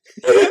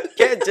 You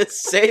can't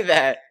just say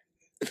that.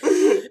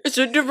 It's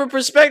a different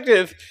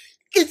perspective.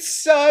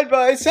 It's side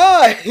by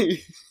side.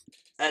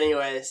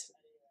 Anyways,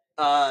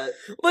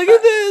 look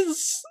at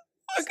this.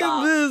 Look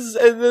stop. at this,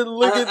 and then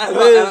look at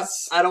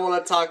this. I don't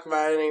want to talk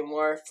about it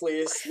anymore.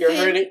 Please, you're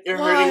hurting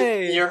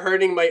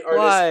my artist.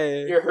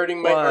 Why? You're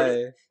hurting my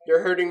artist.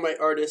 You're hurting my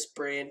artist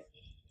brain.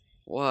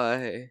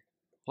 Why?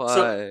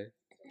 So,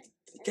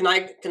 can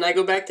I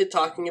go back to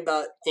talking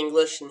about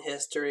English and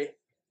history?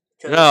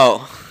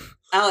 No.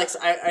 Alex,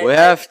 we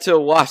have to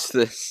watch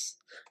this.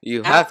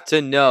 You have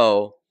to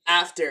know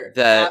after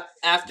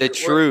the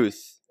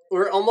truth.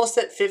 We're almost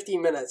at 50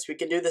 minutes. We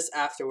can do this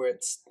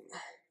afterwards.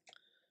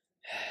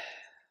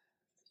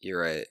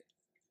 You're right.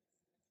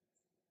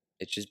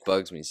 It just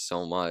bugs me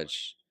so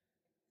much.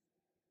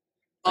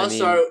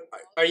 Also,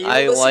 are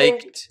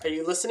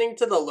you listening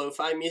to the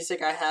lo-fi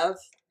music I have?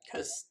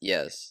 Because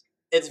yes,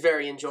 it's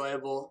very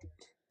enjoyable.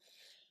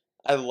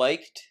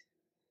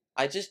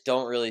 I just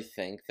don't really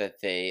think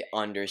that they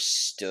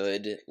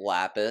understood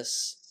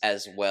Lapis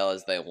as well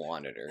as they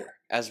wanted her.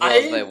 I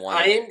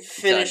didn't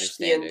finish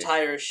the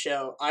entire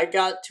show. I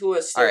got to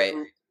a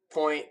certain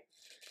point.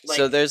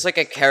 So there's like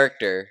a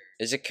character.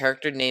 There's a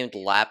character named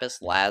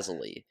Lapis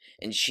Lazuli,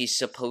 and she's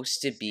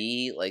supposed to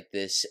be like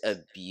this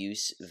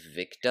abuse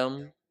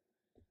victim.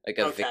 Like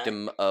a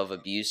victim of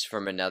abuse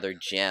from another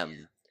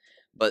gem.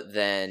 but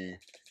then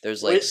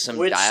there's like some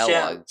which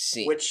dialogue gem?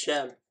 scene. Which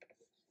gem?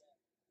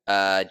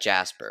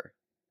 Jasper.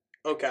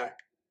 Okay.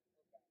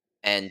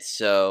 And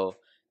so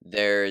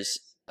there's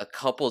a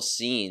couple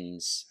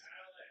scenes.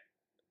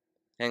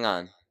 Hang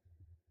on.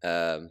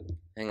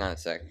 Hang on a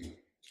sec.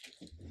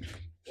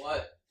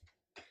 What?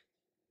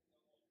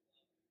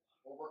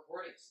 We're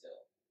recording still.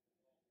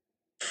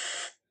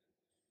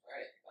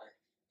 Alright,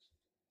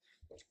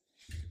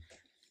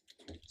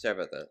 fine. Sorry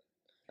about that.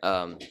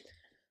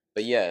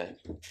 But yeah,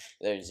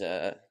 there's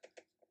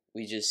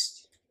we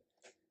just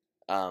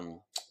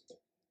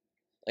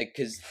like,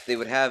 cause they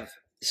would have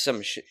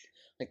some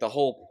like the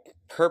whole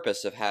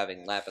purpose of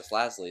having Lapis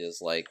Lazuli is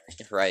like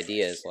her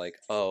idea is like,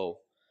 oh,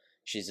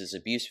 she's this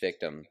abuse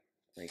victim,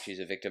 like she's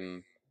a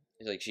victim,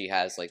 like she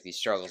has like these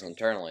struggles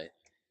internally,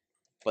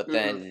 but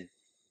then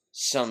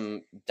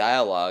some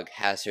dialogue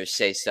has her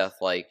say stuff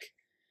like,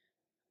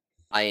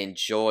 I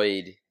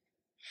enjoyed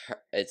her.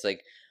 It's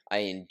like, I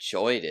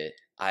enjoyed it.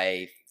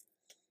 I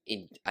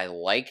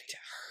liked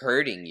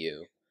hurting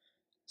you.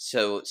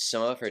 So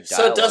some of her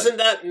dialogue. So doesn't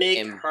that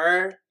make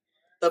her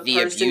the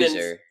person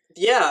abuser?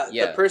 Yeah,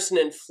 the person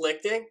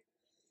inflicting.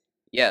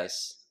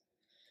 Yes.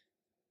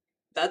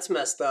 That's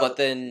messed up. But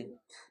then,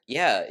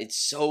 yeah, it's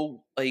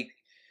so like,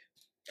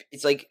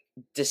 it's like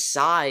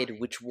decide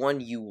which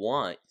one you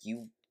want.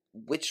 You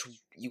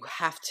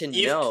have to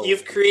know.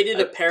 You've created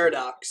a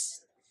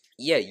paradox.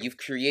 Yeah, you've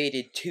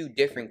created two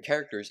different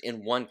characters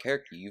in one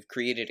character. You've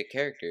created a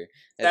character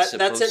that's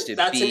supposed to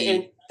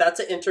be. That's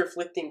an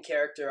interflicting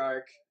character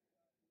arc.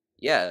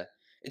 Yeah,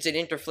 it's an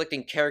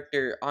interflicting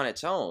character on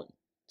its own.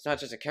 It's not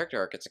just a character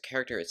arc; it's a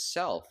character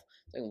itself.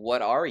 Like,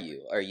 what are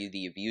you? Are you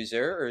the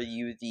abuser, or are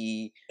you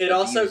the? It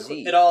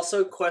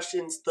also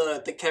questions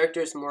the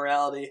character's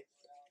morality.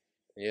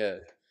 Yeah,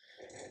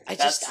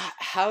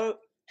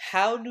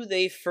 how do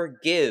they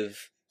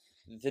forgive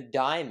the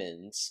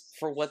diamonds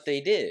for what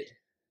they did?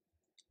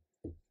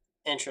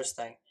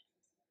 Interesting.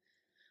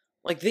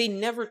 Like, they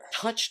never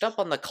touched up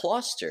on the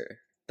cluster.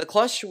 The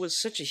cluster was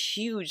such a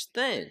huge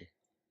thing.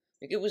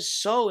 Like, it was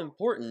so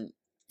important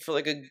for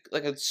like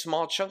a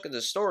small chunk of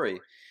the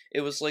story.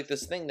 It was like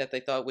this thing that they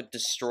thought would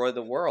destroy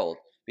the world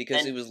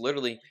because it was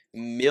literally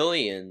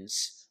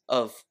millions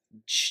of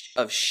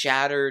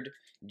shattered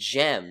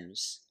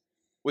gems,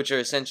 which are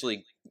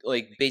essentially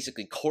like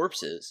basically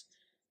corpses.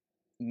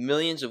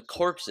 Millions of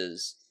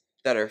corpses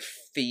that are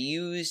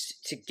fused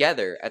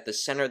together at the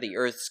center of the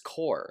Earth's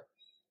core.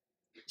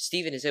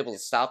 Steven is able to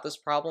stop this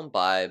problem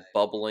by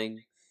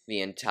bubbling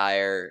the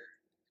entire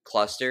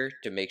cluster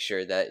to make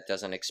sure that it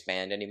doesn't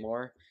expand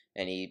anymore,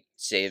 and he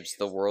saves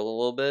the world a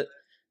little bit.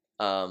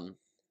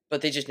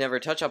 But they just never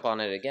touch up on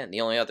it again.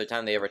 The only other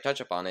time they ever touch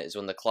up on it is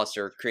when the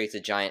cluster creates a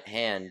giant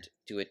hand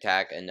to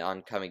attack an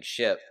oncoming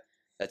ship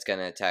that's going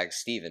to attack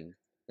Steven.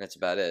 That's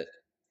about it.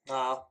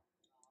 Wow.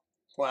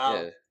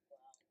 Yeah.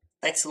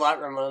 Thanks a lot,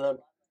 Ramona.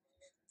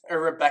 Or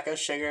Rebecca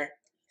Sugar.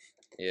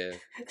 Yeah.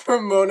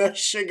 Ramona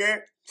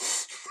Sugar.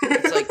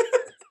 It's like,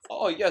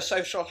 oh yes,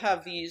 I shall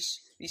have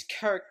these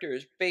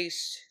characters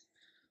based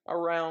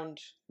around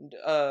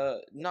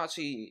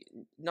Nazi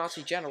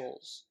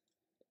generals,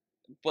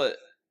 but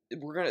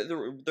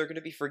they're gonna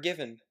be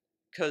forgiven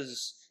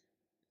because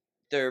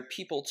they're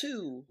people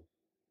too,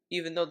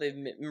 even though they've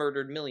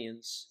murdered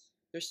millions.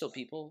 They're still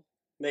people.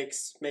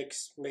 Makes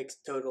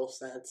total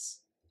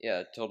sense.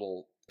 Yeah,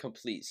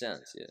 complete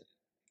sense. Yeah.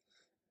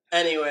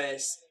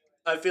 Anyways,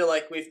 I feel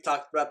like we've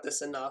talked about this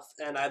enough,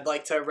 and I'd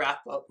like to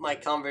wrap up my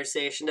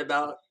conversation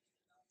about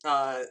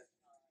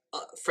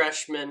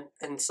freshmen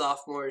and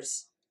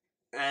sophomores.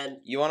 And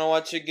you want to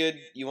watch a good,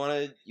 you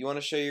want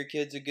to show your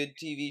kids a good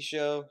TV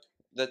show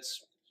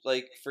that's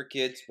like for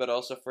kids but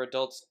also for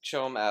adults.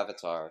 Show them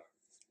Avatar.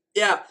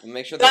 Yeah,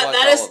 make sure they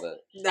watch all of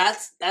it.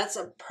 That's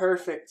a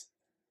perfect,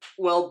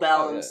 well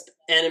balanced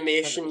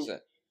animation. 100%.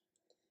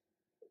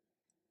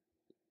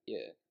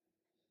 Yeah.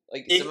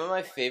 Like, some of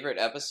my favorite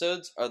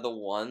episodes are the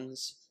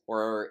ones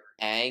where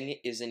Aang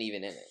isn't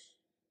even in it.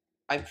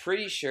 I'm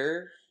pretty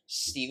sure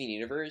Steven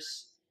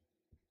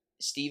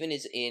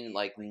is in,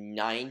 like,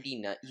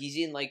 99... He's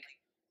in, like,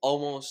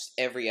 almost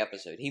every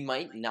episode. He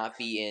might not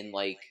be in,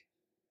 like,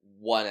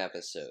 one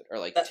episode, or,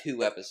 like,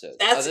 2 episodes.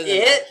 That's Other than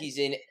it? That, he's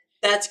in...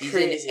 That's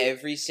crazy. He's in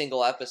every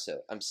single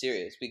episode. I'm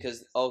serious,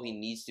 because, he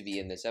needs to be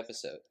in this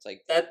episode. It's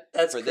like...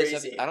 That's for crazy.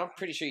 This I'm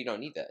pretty sure you don't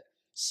need that.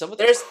 Some of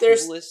the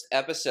coolest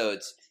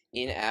episodes...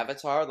 in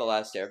Avatar: The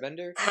Last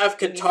Airbender, have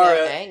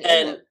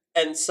Katara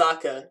and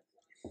Sokka.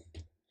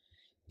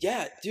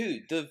 Yeah,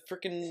 dude, the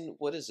freaking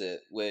what is it?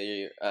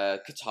 Where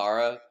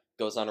Katara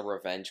goes on a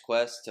revenge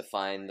quest to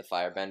find the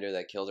firebender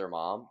that killed her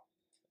mom.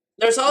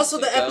 There's also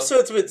the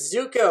episodes with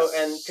Zuko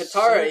and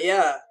Katara.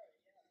 Yeah.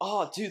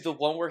 Oh, dude, the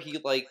one where he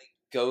like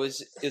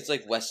goes, it's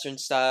like Western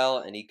style,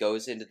 and he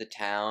goes into the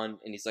town,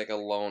 and he's like a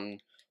lone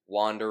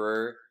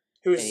wanderer.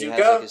 Who's Zuko? He has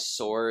like his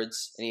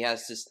swords, and he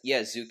has this.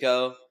 Yeah,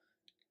 Zuko.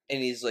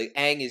 And he's like,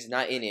 Aang is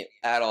not in it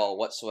at all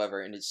whatsoever,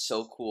 and it's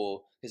so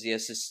cool because he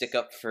has to stick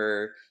up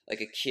for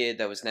like a kid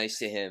that was nice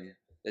to him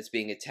that's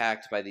being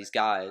attacked by these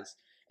guys,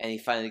 and he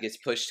finally gets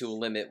pushed to a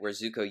limit where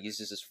Zuko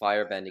uses his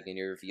firebending and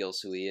he reveals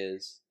who he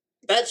is.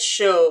 That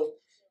show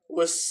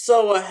was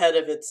so ahead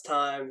of its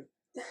time.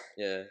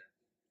 Yeah.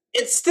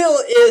 It still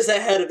is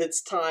ahead of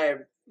its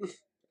time.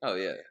 Oh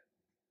yeah.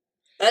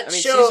 That I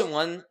mean, show.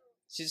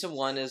 season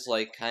one is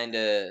like kind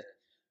of a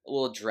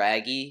little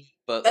draggy,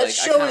 but That like I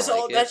show kind of is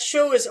like it. That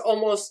show is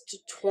almost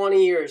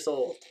 20 years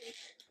old.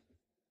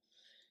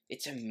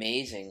 It's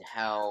amazing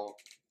how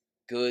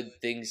good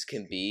things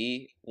can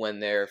be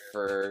when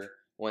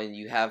when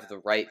you have the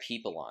right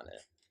people on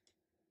it.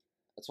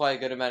 That's why a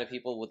good amount of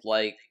people would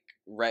like.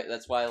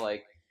 That's why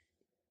like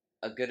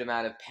a good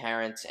amount of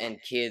parents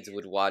and kids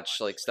would watch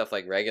like stuff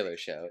like regular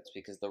shows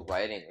because the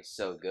writing was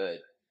so good.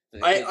 For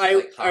the kids,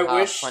 it's like I haha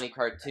wish funny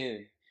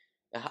cartoon.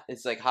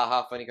 It's like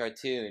haha funny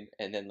cartoon,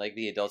 and then like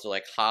the adults are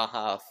like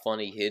haha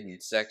funny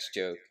hidden sex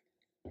joke.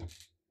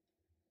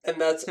 and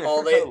that's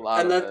all a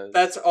lot of those.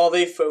 that's all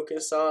they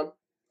focus on.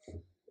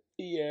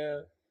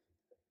 Yeah.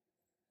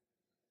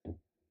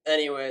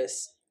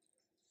 Anyways,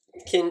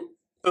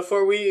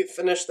 before we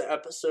finish the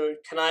episode,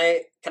 can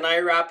I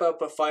wrap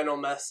up a final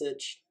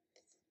message?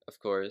 Of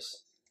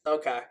course.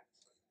 Okay.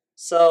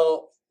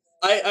 So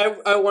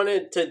I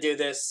wanted to do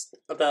this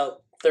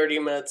about 30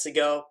 minutes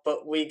ago,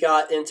 but we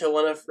got into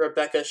one of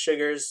Rebecca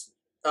Sugar's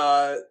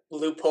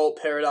loophole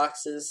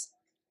paradoxes,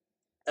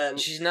 and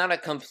She's not a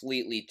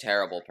completely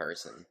terrible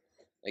person.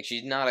 Like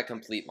she's not a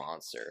complete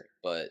monster,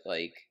 but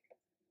like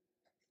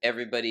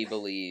everybody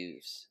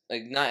believes,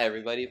 like not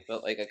everybody,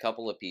 but like a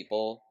couple of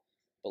people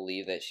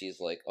believe that she's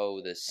like,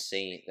 oh, the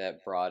saint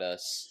that brought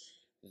us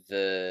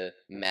the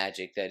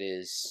magic that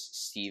is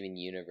Steven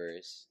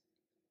Universe.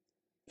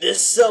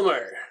 this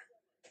summer.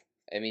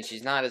 I mean,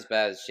 she's not as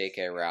bad as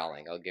J.K.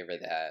 Rowling. I'll give her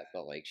that,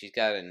 but like, she's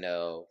got to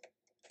know.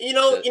 You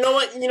know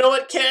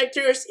what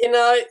characters in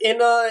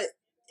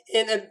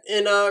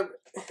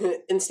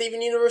in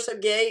Steven Universe are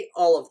gay?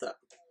 All of them.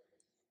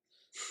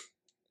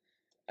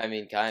 I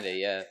mean, kind of,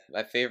 yeah.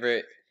 My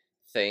favorite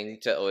thing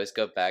to always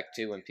go back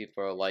to when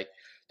people are like,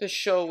 the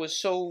show was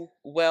so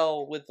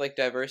well with like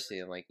diversity.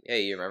 I'm like,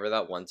 hey, you remember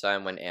that one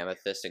time when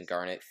Amethyst and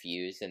Garnet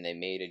fused and they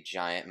made a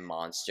giant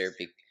monster,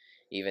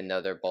 even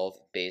though they're both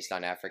based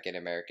on African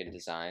American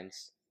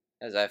designs?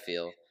 How does that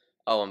feel?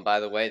 Oh, and by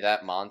the way,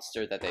 that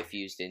monster that they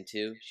fused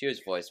into, she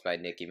was voiced by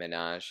Nicki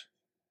Minaj.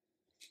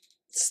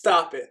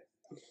 Stop it.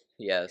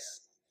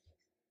 Yes.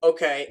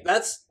 Okay,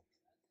 that's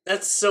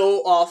so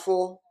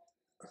awful.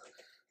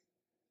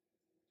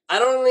 I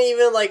don't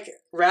even like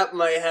wrap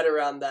my head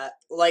around that.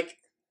 Like,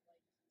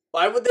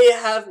 why would they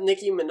have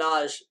Nicki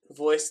Minaj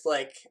voiced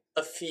like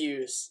a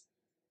fuse?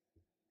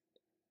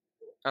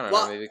 I don't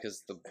know, maybe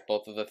because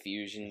both of the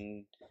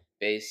fusion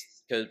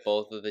based, because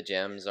both of the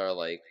gems are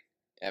like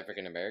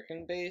African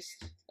American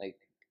based. Like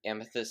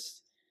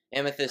Amethyst's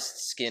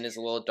skin is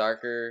a little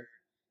darker,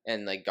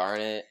 and like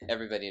Garnet,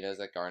 everybody knows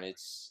that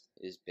Garnet's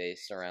is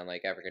based around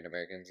like African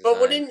Americans. But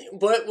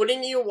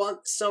wouldn't you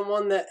want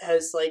someone that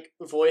has like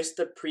voiced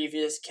the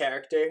previous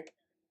character?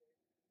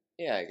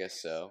 Yeah, I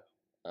guess so.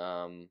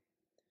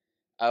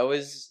 I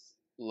always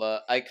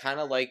I kind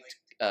of liked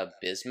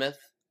Bismuth.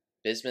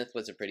 Bismuth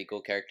was a pretty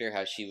cool character.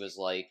 How she was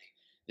like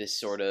this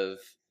sort of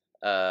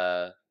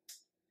uh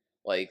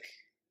like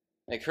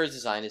her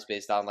design is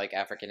based on like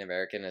African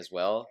American as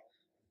well,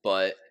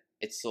 but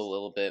it's a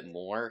little bit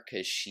more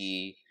because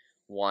she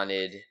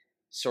wanted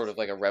sort of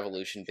like a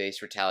revolution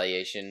based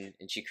retaliation,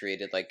 and she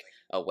created like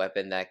a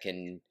weapon that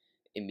can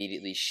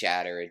immediately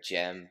shatter a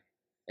gem.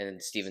 And then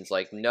Steven's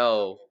like,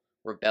 no,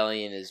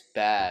 rebellion is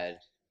bad.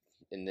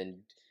 And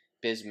then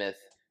Bismuth,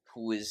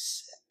 who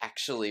is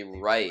actually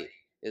right,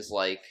 is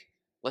like,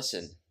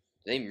 listen,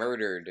 they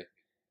murdered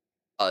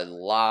a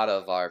lot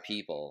of our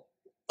people.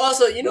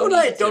 Also, you know what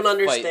I don't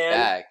understand?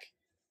 Back.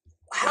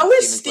 How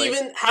is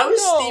Steven? Like, how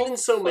is Steven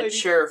so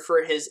mature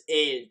for his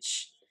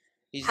age?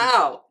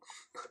 How?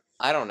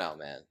 I don't know,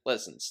 man.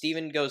 Listen,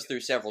 Steven goes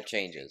through several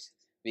changes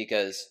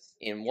because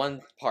in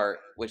one part,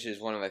 which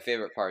is one of my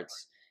favorite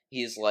parts,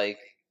 he's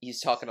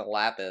talking to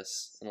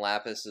Lapis, and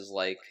Lapis is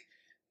like,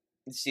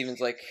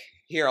 Steven's like,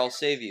 here, I'll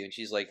save you, and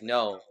she's like,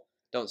 no,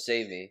 don't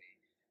save me.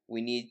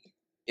 We need,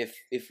 if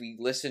we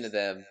listen to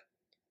them,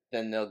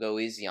 then they'll go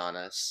easy on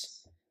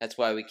us. That's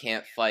why we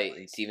can't fight.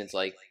 And Steven's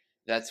like,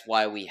 that's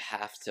why we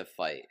have to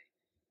fight.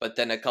 But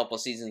then a couple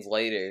seasons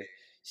later,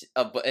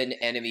 an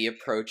enemy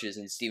approaches,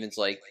 and Steven's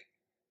like,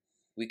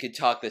 we could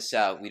talk this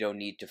out. We don't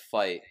need to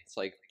fight. It's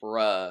like,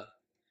 bruh,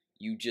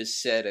 you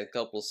just said a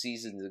couple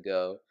seasons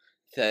ago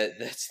that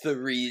that's the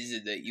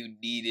reason that you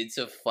needed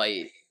to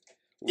fight.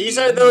 These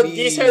are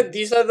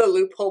the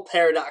loophole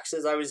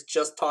paradoxes I was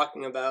just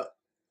talking about.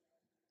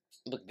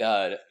 Look,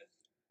 God,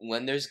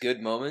 when there's good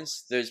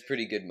moments, there's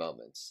pretty good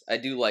moments. I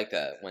do like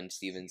that when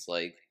Steven's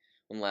like,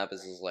 when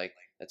Lapis is like,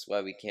 that's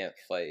why we can't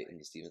fight,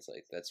 and Steven's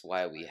like, that's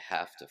why we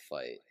have to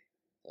fight.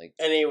 Like,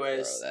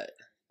 anyways,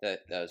 bro,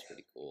 that was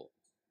pretty cool.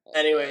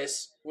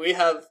 Anyways, we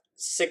have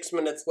 6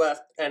 minutes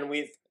left, and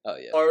we've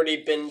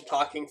already been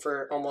talking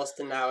for almost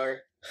an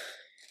hour.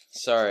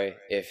 Sorry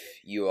if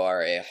you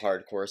are a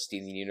hardcore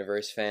Steven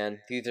Universe fan.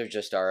 These are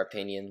just our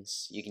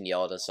opinions. You can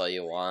yell at us all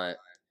you want.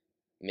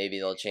 Maybe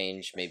they'll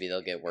change, maybe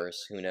they'll get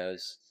worse, who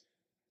knows.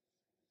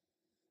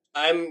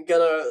 I'm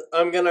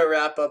gonna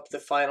wrap up the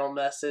final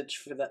message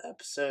for the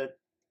episode,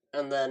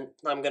 and then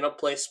I'm gonna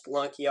play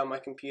Spelunky on my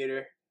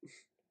computer.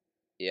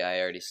 Yeah, I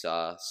already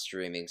saw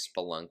streaming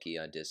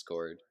Spelunky on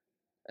Discord.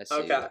 I see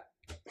Okay.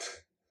 it.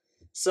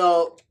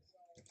 So,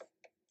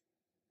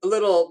 a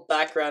little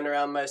background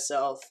around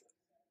myself.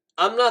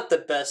 I'm not the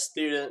best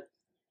student.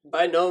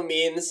 By no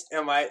means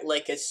am I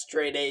like a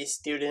straight A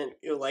student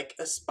who like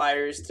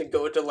aspires to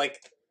go to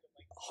like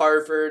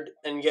Harvard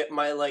and get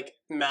my like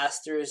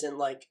master's in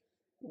like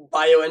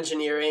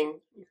bioengineering.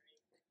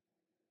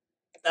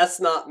 That's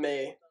not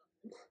me.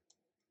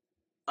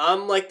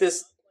 I'm like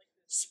this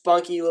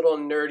spunky little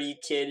nerdy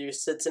kid who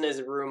sits in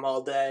his room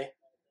all day.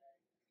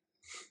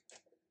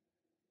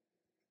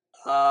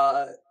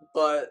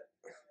 But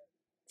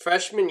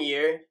freshman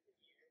year,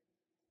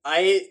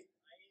 I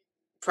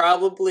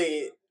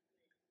probably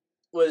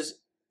was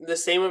the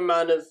same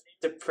amount of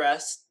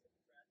depressed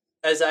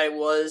as I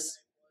was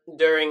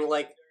during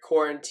like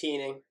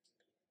quarantining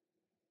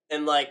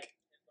in like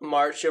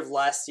March of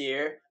last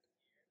year.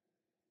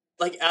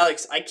 Like,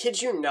 Alex, I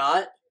kid you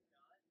not,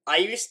 I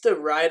used to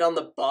ride on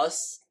the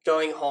bus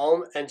going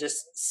home and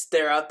just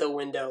stare out the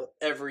window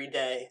every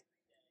day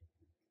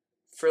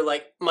for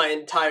like my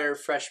entire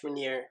freshman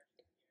year.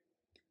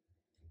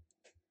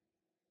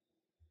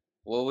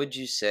 What would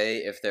you say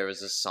if there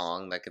was a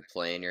song that could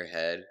play in your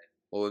head?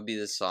 What would be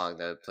the song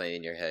that would play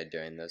in your head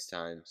during those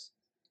times?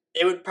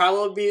 It would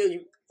probably be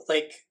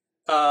like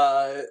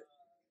uh,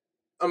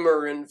 a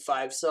Maroon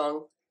 5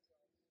 song.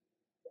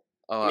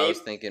 Oh, I was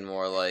thinking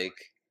more like,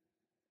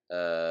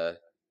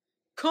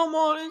 come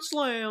on and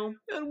slam,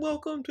 and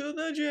welcome to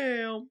the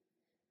jam.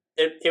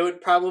 It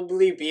would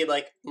probably be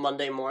like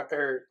Monday morning,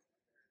 or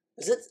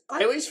is it?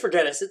 I always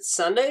forget. Is it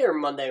Sunday or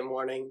Monday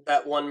morning?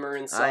 That one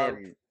Maroon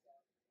song.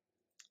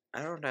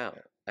 I don't know.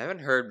 I haven't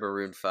heard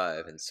Maroon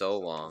 5 in so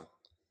long.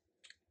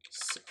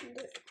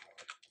 Sunday.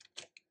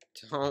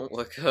 Don't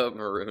look up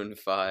Maroon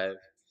 5.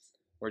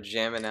 We're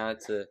jamming out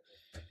to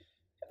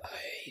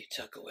I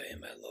tuck away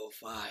my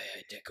lo-fi,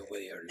 I take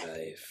away your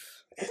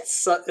life.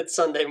 It's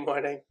Sunday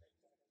morning.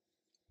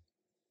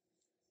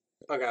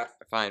 Okay.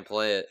 Fine,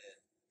 play it.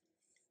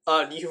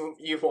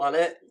 You want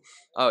it?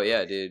 Oh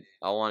yeah, dude.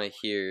 I want to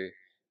hear.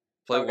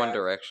 Play Okay. One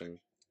Direction.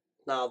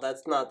 No,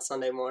 that's not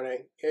Sunday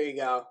morning. Here you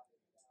go.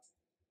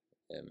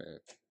 Yeah, man.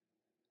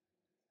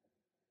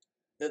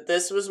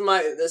 This was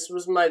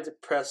my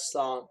depressed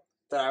song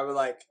that I would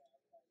like.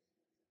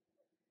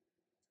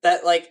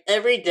 That like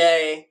every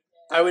day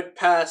I would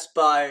pass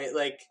by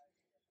like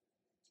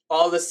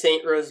all the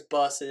St. Rose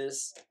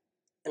buses,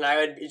 and I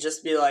would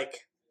just be like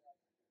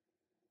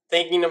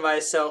thinking to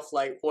myself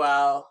like,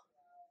 wow,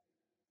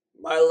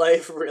 my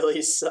life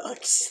really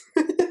sucks.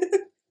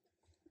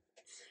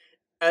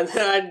 And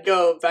then I'd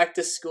go back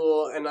to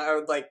school and I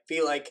would like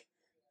be like,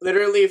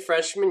 literally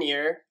freshman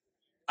year,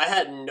 I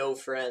had no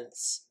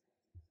friends.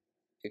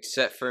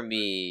 Except for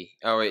me.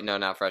 Oh wait, no,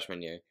 not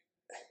freshman year.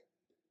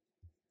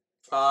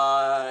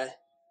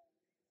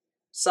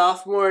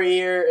 Sophomore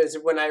year is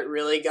when I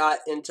really got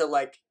into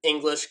like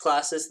English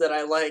classes that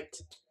I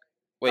liked.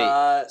 Wait,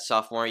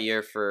 sophomore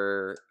year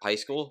for high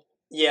school?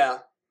 Yeah.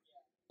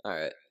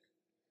 Alright.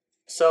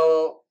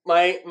 So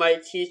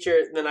my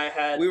teacher, then I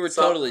had. We were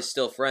totally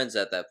still friends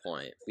at that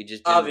point. We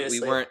just didn't, obviously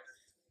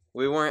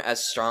we weren't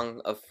as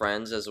strong of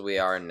friends as we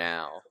are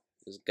now.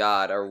 Because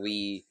God, are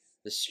we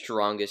the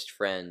strongest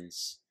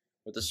friends?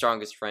 With the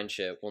strongest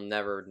friendship, we'll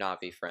never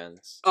not be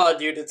friends. Oh,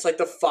 dude, it's like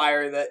the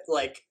fire that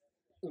like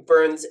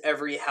burns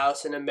every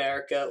house in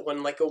America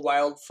when like a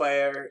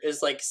wildfire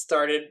is like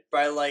started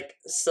by like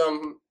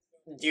some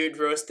dude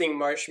roasting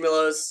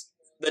marshmallows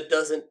that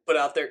doesn't put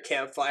out their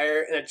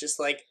campfire, and it just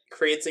like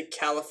creates a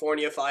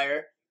California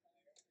fire.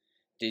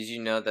 Did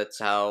you know that's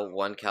how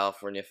one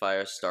California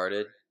fire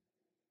started?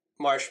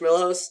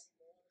 Marshmallows?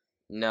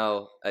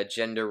 No, a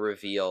gender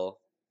reveal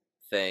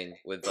thing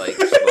with like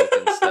smoke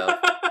and stuff.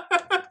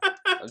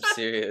 I'm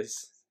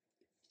serious.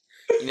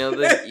 You know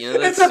that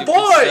It's a stupid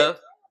boy! stuff?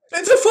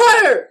 It's a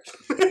fire!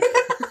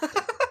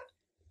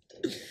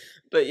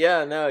 But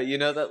yeah, no, you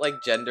know that like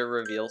gender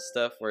reveal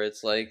stuff where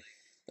it's like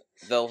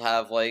they'll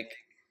have like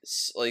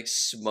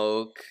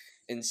smoke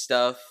and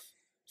stuff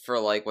for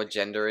like what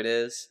gender it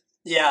is.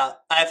 Yeah,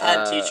 I've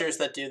had teachers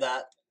that do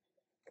that.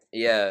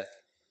 Yeah.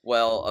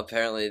 Well,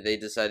 apparently they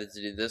decided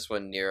to do this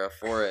one near a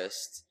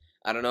forest.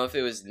 I don't know if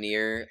it was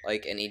near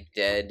like any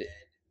dead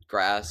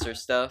grass or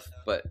stuff,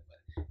 but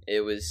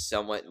it was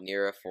somewhat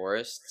near a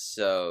forest,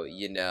 so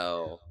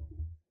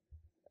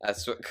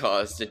that's what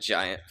caused a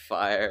giant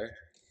fire.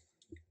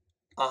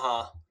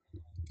 Uh-huh.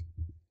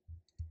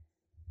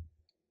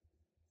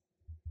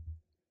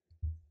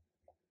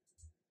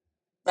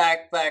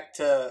 Back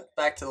to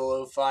the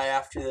lo-fi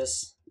after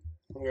this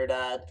weird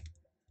ad.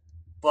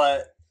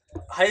 But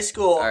high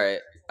school. All right,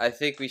 I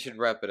think we should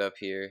wrap it up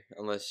here,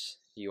 unless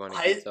you want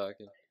to keep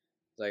talking.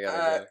 'Cause I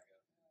gotta go.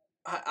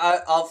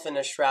 I'll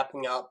finish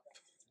wrapping up.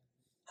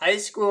 High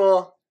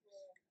school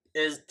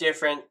is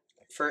different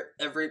for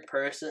every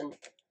person.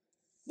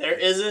 There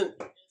isn't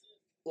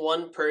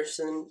one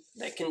person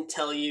that can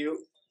tell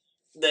you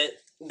that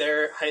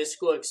their high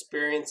school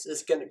experience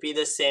is going to be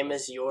the same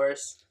as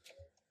yours.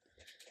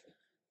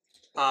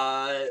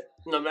 No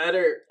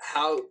matter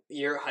how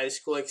your high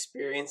school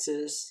experience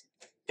is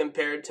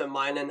compared to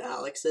mine and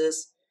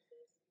Alex's,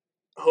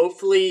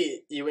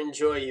 hopefully you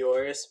enjoy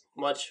yours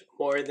much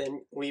more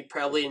than we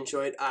probably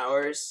enjoyed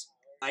ours.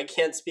 I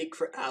can't speak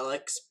for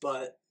Alex,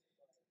 but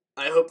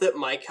I hope that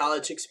my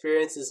college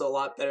experience is a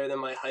lot better than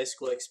my high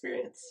school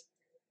experience.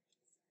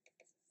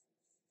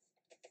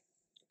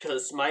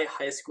 Because my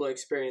high school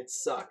experience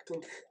sucked.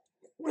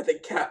 With a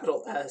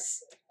capital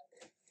S.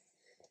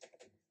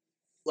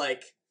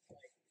 Like,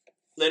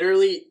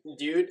 literally,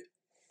 dude,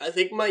 I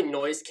think my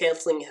noise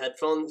canceling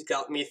headphones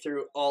got me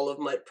through all of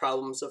my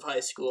problems of high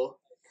school.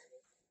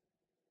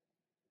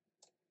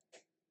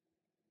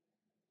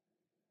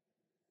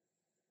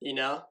 You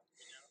know?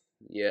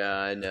 Yeah,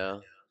 I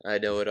know. I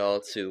know it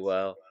all too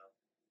well.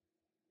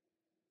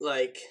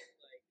 Like,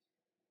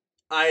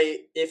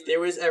 if there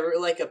was ever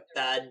like a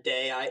bad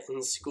day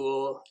in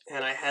school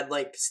and I had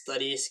like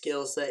study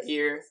skills that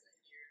year,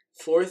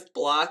 fourth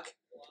block,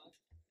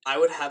 I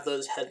would have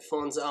those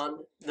headphones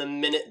on the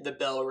minute the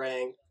bell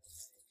rang.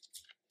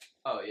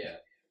 Oh yeah,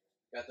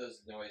 got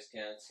those noise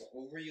cancel.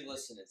 What were you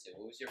listening to?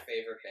 What was your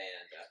favorite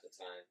band at the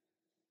time?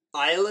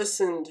 I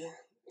listened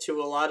to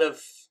a lot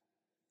of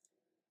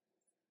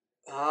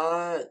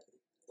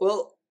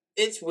well,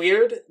 it's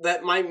weird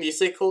that my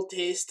musical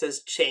taste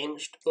has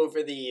changed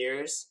over the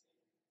years.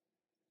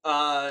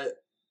 Uh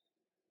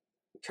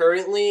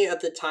Currently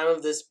at the time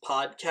of this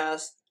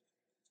podcast,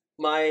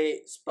 my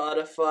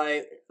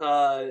Spotify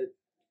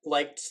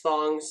liked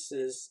songs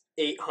is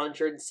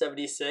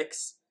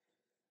 876.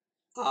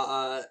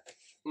 Uh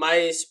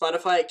my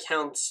Spotify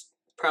account's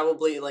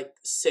probably like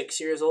 6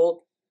 years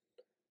old.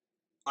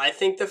 I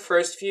think the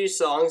first few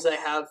songs I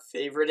have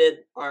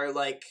favorited are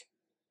like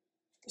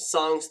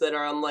songs that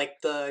are on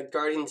like the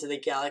Guardians of the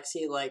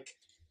Galaxy, like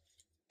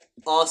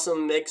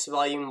Awesome Mix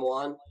Volume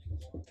 1.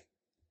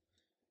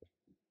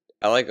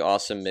 I like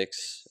Awesome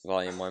Mix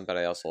Volume 1, but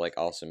I also like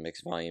Awesome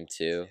Mix Volume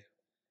 2.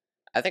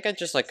 I think I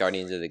just like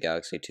Guardians of the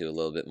Galaxy 2 a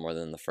little bit more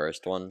than the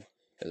first one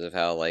because of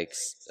how like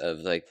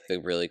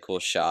the really cool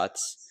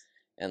shots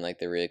and like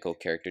the really cool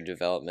character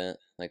development,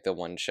 like the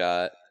one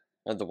shot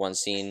or the one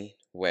scene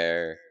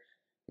where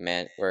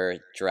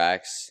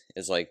Drax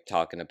is like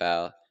talking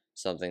about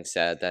something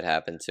sad that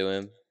happened to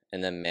him,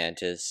 and then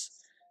Mantis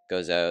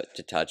goes out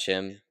to touch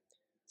him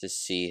to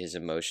see his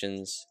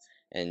emotions,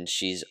 and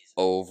she's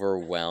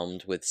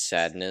overwhelmed with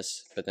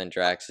sadness, but then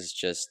Drax is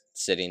just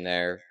sitting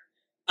there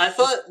I just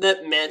thought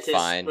that Mantis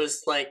fine.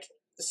 was like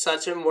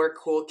such a more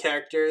cool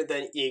character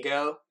than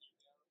Ego.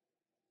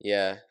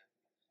 Yeah,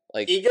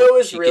 like Ego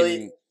was she really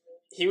can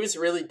he was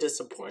really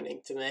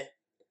disappointing to me.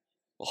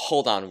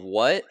 hold on.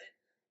 What?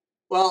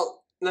 Well,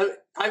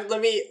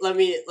 let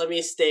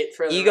me state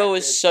for the Ego record.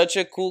 is such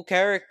a cool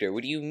character.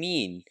 What do you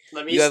mean?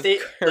 Let me You have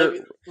state Kurt.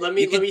 You let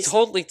can me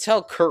totally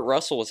tell Kurt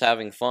Russell was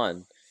having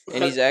fun,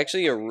 and he's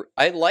actually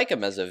I like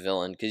him as a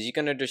villain because you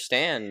can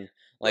understand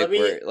let like me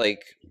where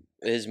like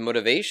his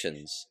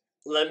motivations.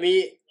 let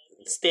me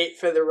state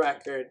for the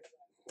record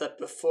that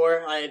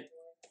before I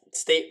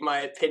state my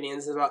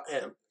opinions about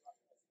him,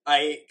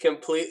 I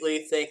completely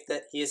think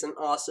that he's an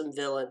awesome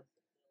villain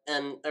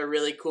and a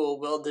really cool,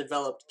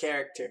 well-developed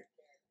character.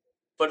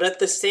 But at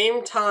the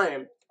same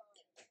time,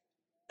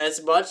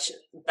 as much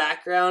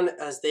background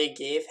as they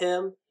gave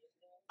him,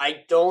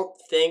 I don't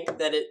think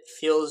that it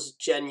feels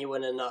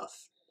genuine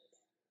enough.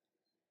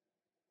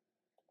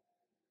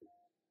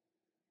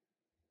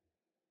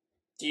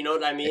 Do you know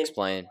what I mean?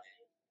 Explain.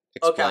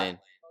 Okay. Explain.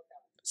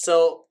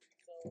 So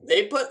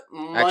they put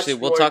Actually,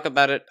 much we'll more. talk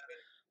about it.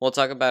 We'll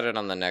talk about it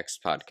on the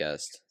next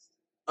podcast.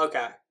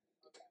 Okay.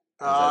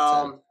 How's that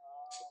sound?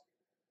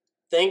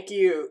 Thank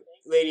you,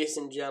 ladies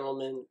and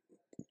gentlemen,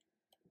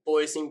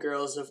 boys and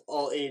girls of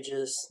all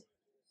ages,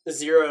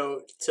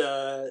 0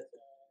 to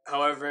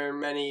however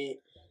many.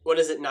 What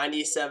is it?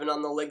 97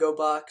 on the Lego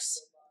box.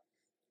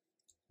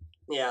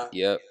 Yeah.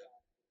 Yep.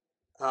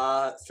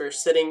 For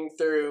sitting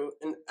through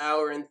an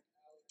hour and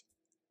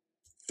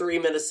 3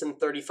 minutes and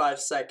 35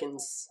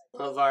 seconds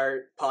of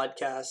our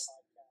podcast.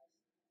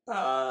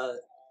 I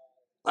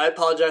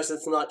apologize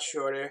it's not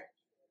shorter,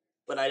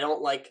 but I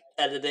don't like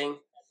editing.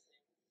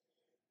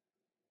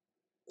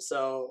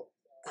 So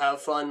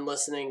have fun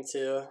listening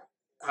to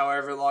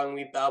however long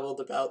we babbled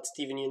about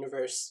Steven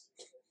Universe.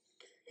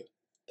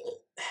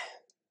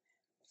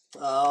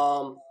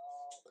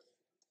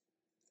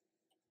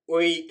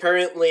 We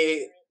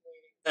currently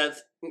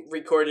have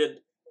recorded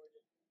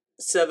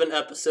 7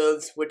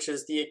 episodes, which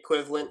is the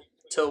equivalent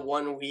to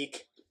 1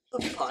 week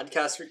of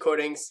podcast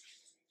recordings.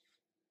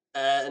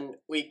 And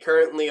we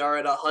currently are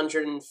at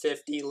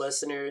 150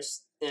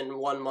 listeners in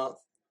 1 month.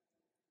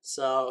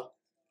 So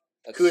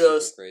That's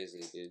kudos super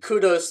crazy, dude.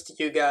 kudos to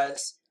you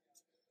guys.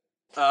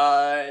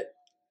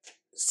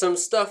 some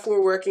stuff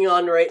we're working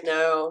on right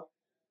now.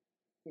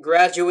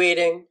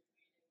 Graduating.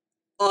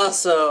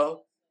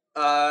 Also,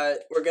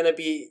 we're gonna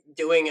be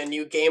doing a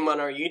new game on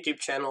our YouTube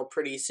channel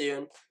pretty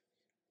soon.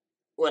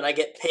 When I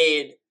get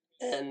paid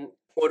and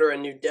order a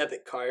new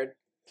debit card.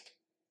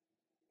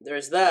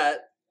 There's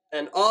that.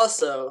 And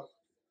also,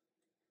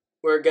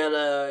 we're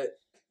gonna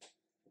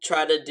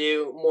try to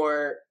do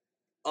more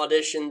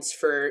auditions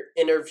for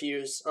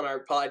interviews on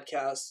our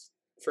podcast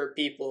for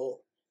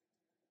people.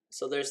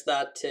 So there's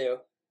that too.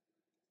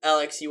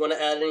 Alex, you want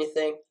to add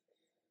anything?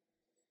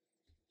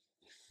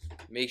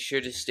 Make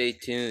sure to stay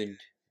tuned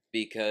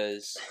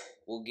because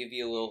we'll give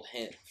you a little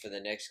hint for the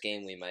next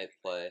game we might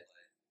play.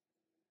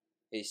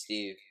 Hey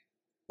Steve,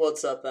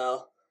 What's up,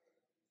 Al?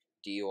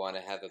 do you want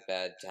to have a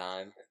bad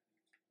time?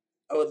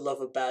 I would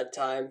love a bad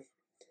time.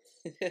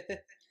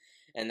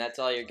 And that's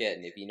all you're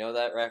getting. If you know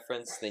that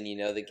reference, then you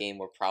know the game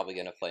we're probably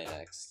going to play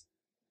next.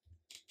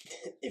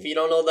 If you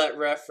don't know that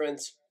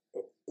reference,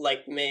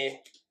 like me,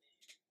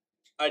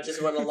 I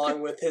just went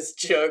along with his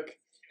joke.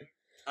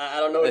 I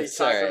don't know what he's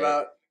talking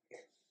about.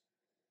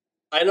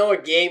 I know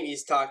what game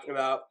he's talking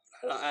about.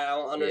 I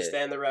don't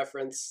understand the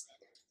reference.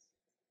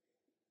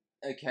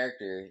 A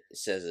character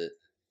says it.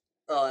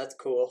 Oh, that's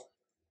cool.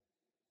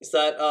 Is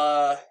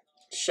that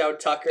Shout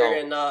Tucker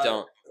and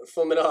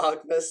Full Metal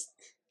Alchemist?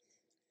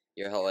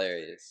 You're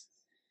hilarious.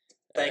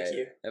 Thank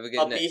you. Have a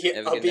good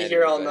night. I'll be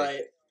here all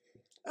night.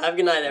 Have a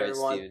good night,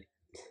 everyone.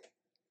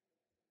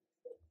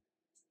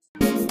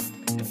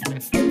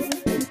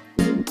 Right,